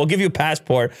like, no, we'll give you a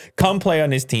passport. Come play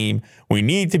on this team. We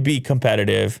need to be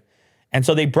competitive. And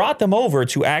so they brought them over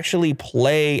to actually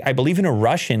play, I believe, in a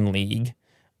Russian league.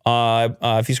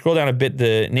 If you scroll down a bit,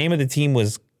 the name of the team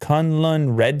was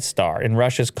Kunlun Red Star in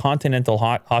Russia's Continental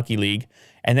Hockey League.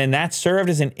 And then that served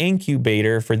as an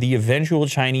incubator for the eventual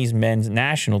Chinese men's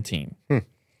national team.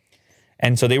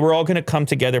 And so they were all going to come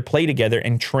together, play together,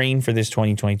 and train for this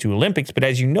 2022 Olympics. But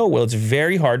as you know, Will, it's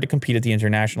very hard to compete at the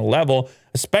international level,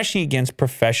 especially against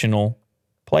professional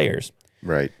players.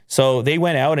 Right. So they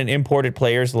went out and imported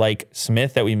players like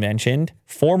Smith that we mentioned,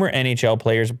 former NHL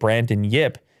players Brandon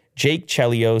Yip, Jake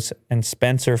Chelios, and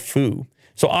Spencer Fu.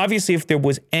 So obviously, if there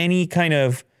was any kind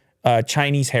of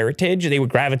Chinese heritage, they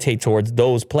would gravitate towards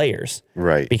those players.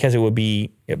 Right. Because it would be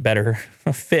a better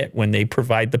fit when they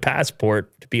provide the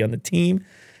passport to be on the team.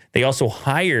 They also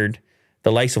hired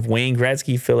the likes of Wayne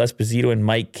Gretzky, Phil Esposito, and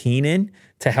Mike Keenan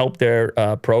to help their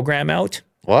program out.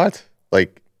 What?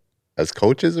 Like as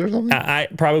coaches or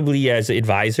something? Probably as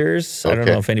advisors. Okay. I don't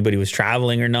know if anybody was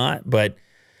traveling or not, but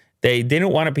they didn't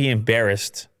want to be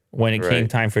embarrassed when it came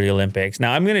time for the Olympics.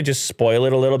 Now, I'm going to just spoil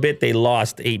it a little bit. They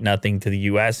lost 8-0 to the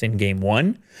U.S. in game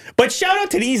 1. But shout out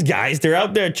to these guys. They're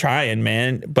out there trying,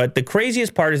 man. But the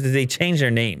craziest part is that they changed their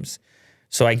names.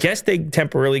 So I guess they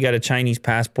temporarily got a Chinese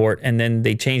passport, and then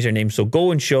they changed their names. So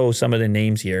go and show some of the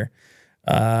names here.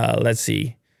 Let's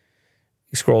see.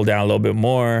 Scroll down a little bit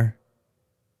more.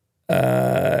 Maybe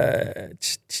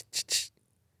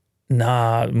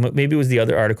it was the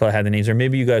other article I had the names, or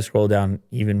maybe you guys scroll down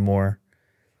even more.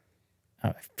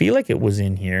 I feel like it was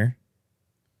in here.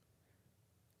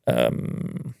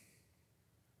 You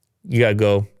gotta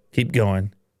go. Keep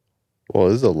going. Well,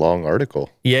 this is a long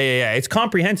article. Yeah. It's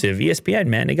comprehensive. ESPN,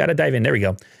 man. They gotta dive in. There we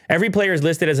go. Every player is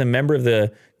listed as a member of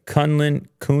the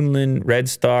Kunlun Red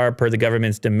Star per the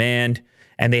government's demand,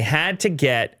 and they had to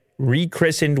get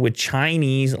rechristened with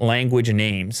Chinese language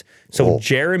names. So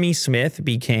Jeremy Smith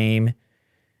became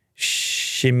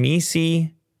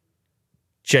Shimisi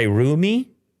Jairumi.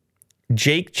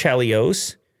 Jake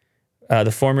Chelios,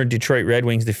 the former Detroit Red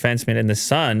Wings defenseman and the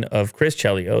son of Chris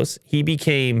Chelios, he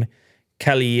became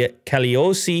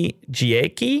Kaliosi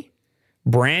Jieki.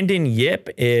 Brandon Yip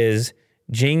is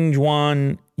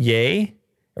Jingjuan Yi,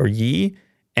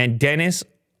 and Denis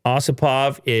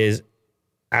Osipov is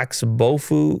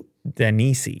Axbofu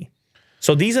Danisi.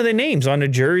 So these are the names on the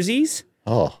jerseys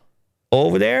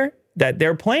over there that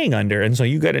they're playing under. And so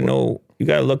you got to know, you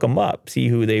got to look them up, see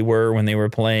who they were when they were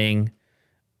playing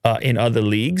in other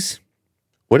leagues.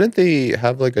 Wouldn't they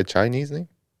have like a Chinese name?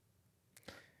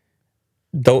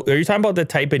 Are you talking about the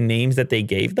type of names that they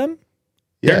gave them?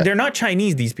 Yeah. They're not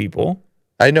Chinese, these people.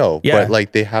 I know, but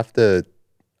like they have to,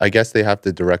 I guess they have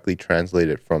to directly translate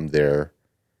it from their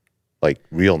like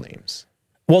real names.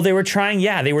 Well, they were trying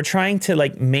to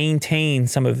like maintain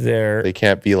some of their... They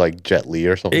can't be like Jet Li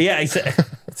or something. Yeah, it's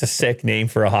a sick name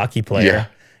for a hockey player.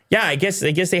 Yeah, I guess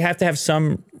they have to have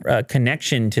some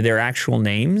connection to their actual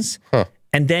names. Huh.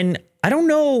 And then I don't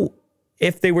know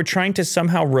if they were trying to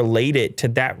somehow relate it to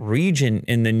that region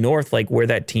in the north, like where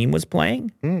that team was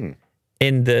playing.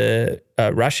 in the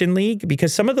Russian league?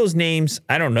 Because some of those names,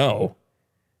 I don't know.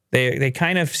 They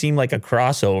kind of seem like a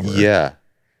crossover. Yeah.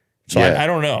 So I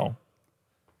don't know.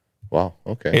 Wow.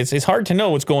 Okay. It's hard to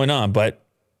know what's going on, but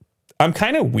I'm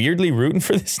kind of weirdly rooting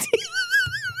for this team.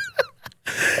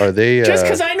 Are they just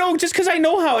because I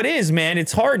know how it is, man.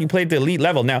 It's hard. You play at the elite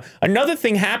level. Now, another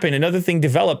thing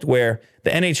developed where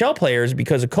the NHL players,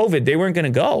 because of COVID, they weren't going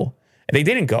to go. They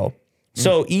didn't go.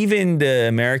 So even the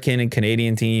American and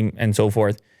Canadian team and so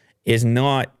forth is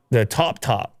not the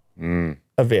top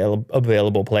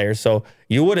available players. So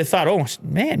you would have thought, oh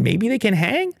man, maybe they can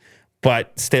hang,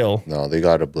 but still, no, they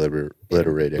got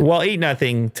obliterated. Well,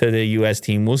 8-0 to the U.S.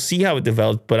 team. We'll see how it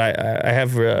develops, but I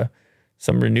have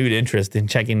some renewed interest in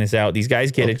checking this out. These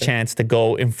guys get a chance to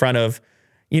go in front of,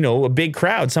 a big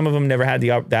crowd. Some of them never had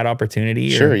that opportunity.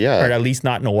 Sure, or at least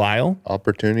not in a while.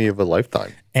 Opportunity of a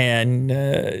lifetime. And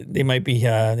they might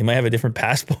have a different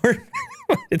passport.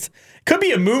 It could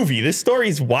be a movie. This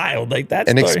story's wild. Like that.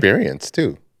 An experience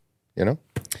too,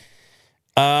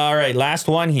 All right, last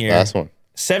one here. Last one.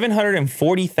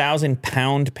 740,000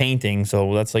 pound painting,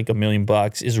 so that's like $1 million,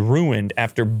 is ruined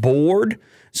after bored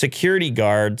security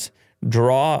guards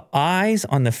draw eyes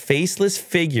on the faceless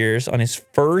figures on his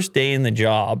first day in the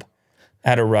job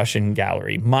at a Russian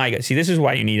gallery. My God. See, this is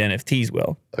why you need NFTs,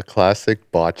 Will. A classic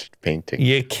botched painting.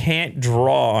 You can't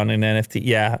draw on an NFT.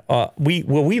 Yeah.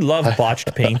 We love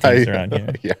botched paintings around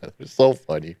here. Yeah, they're so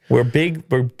funny. We're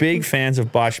big fans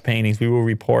of botched paintings. We will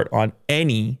report on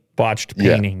any botched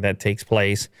painting that takes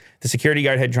place. The security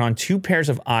guard had drawn 2 pairs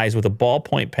of eyes with a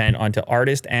ballpoint pen onto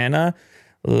artist Anna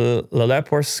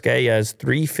Leleporskaya's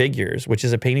 3 Figures, which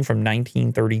is a painting from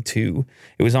 1932.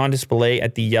 It was on display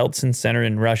at the Yeltsin Center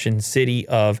in Russian city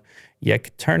of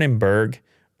Yekaterinburg.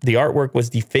 The artwork was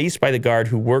defaced by the guard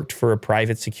who worked for a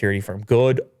private security firm.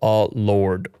 Good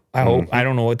Lord. I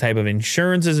don't know what type of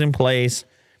insurance is in place.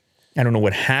 I don't know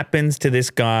what happens to this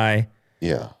guy.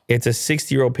 Yeah. It's a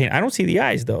 60-year-old painting. I don't see the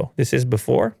eyes, though. This is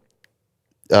before?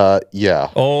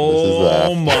 Yeah.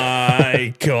 Oh,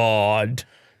 my God.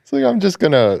 So I'm just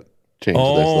going to change this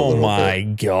a little bit. Oh, my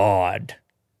God.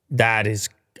 That is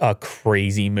a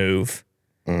crazy move.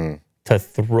 To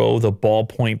throw the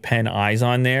ballpoint pen eyes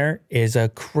on there is a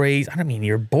crazy... I don't mean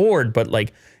you're bored, but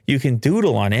like you can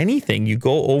doodle on anything. You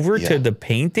go over to the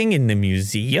painting in the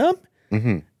museum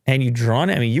and you draw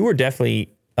it. I mean, you were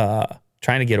definitely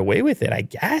trying to get away with it, I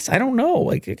guess. I don't know.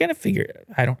 Like you got to figure...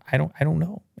 I don't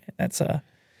know. That's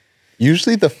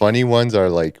Usually the funny ones are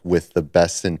like with the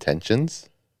best intentions.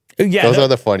 Yeah, those are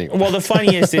the funny ones. Well, the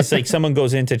funniest is like someone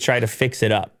goes in to try to fix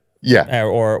it up. Yeah.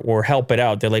 Or help it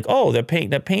out. They're like, oh, the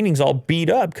painting's all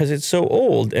beat up because it's so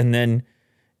old. And then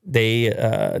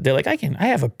they're like, I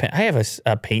have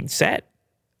a paint set.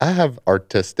 I have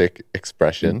artistic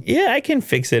expression. Yeah, I can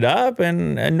fix it up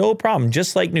and no problem.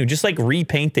 Just like new, just like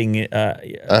repainting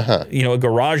a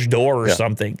garage door or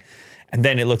something. And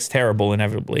then it looks terrible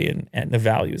inevitably and the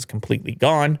value is completely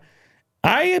gone.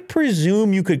 I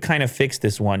presume you could kind of fix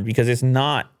this one because it's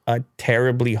not a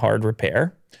terribly hard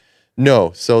repair.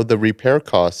 No, so the repair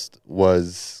cost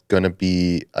was going to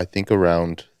be, I think,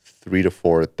 around $3,000 to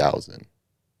 $4,000.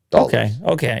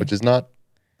 Okay. Which is not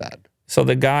bad. So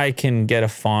the guy can get a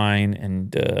fine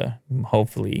and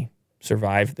hopefully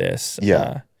survive this.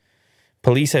 Yeah.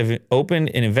 Police have opened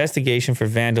an investigation for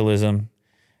vandalism,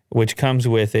 which comes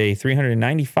with a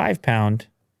 395-pound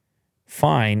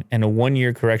fine and a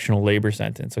 1-year correctional labor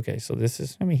sentence. Okay, so this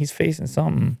is, he's facing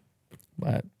something,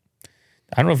 but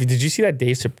I don't know did you see that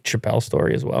Dave Chappelle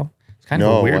story as well? It's kind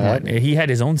of a weird one. He had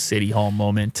his own City Hall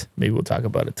moment. Maybe we'll talk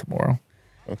about it tomorrow.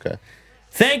 Okay.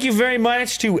 Thank you very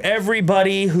much to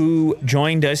everybody who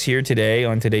joined us here today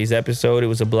on today's episode. It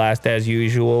was a blast as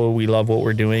usual. We love what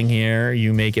we're doing here.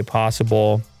 You make it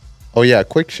possible. Oh yeah,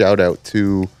 quick shout out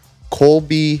to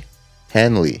Colby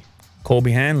Hanley.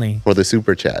 For the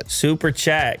super chat. Super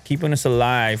chat, keeping us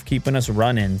alive, keeping us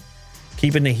running,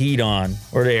 keeping the heat on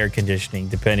or the air conditioning,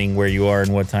 depending where you are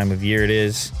and what time of year it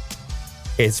is.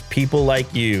 It's people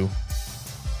like you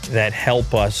that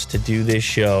help us to do this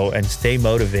show and stay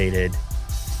motivated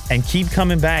and keep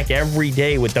coming back every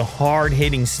day with the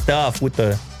hard-hitting stuff, with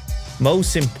the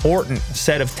most important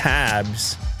set of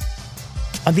tabs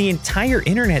on the entire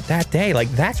internet that day. Like,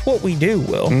 that's what we do,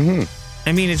 Will.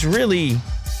 I mean, it's really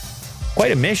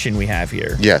quite a mission we have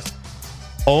here. Yes.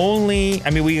 We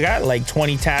got like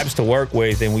 20 tabs to work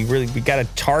with, and we got to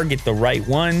target the right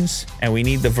ones, and we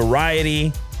need the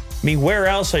variety. I mean, where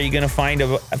else are you going to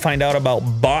find out about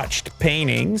botched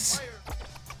paintings,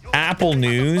 Apple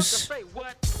News,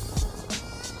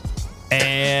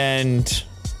 and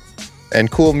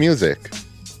cool music,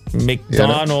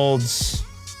 McDonald's,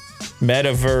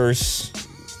 Metaverse,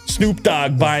 Snoop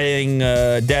Dogg buying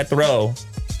Death Row.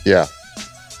 Yeah.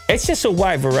 It's just a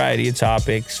wide variety of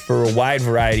topics for a wide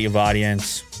variety of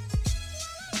audience.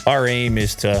 Our aim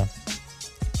is to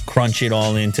crunch it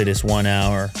all into this 1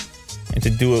 hour and to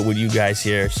do it with you guys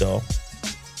here. So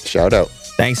shout out.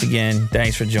 Thanks again.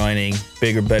 Thanks for joining.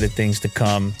 Bigger, better things to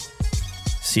come.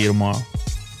 See you tomorrow.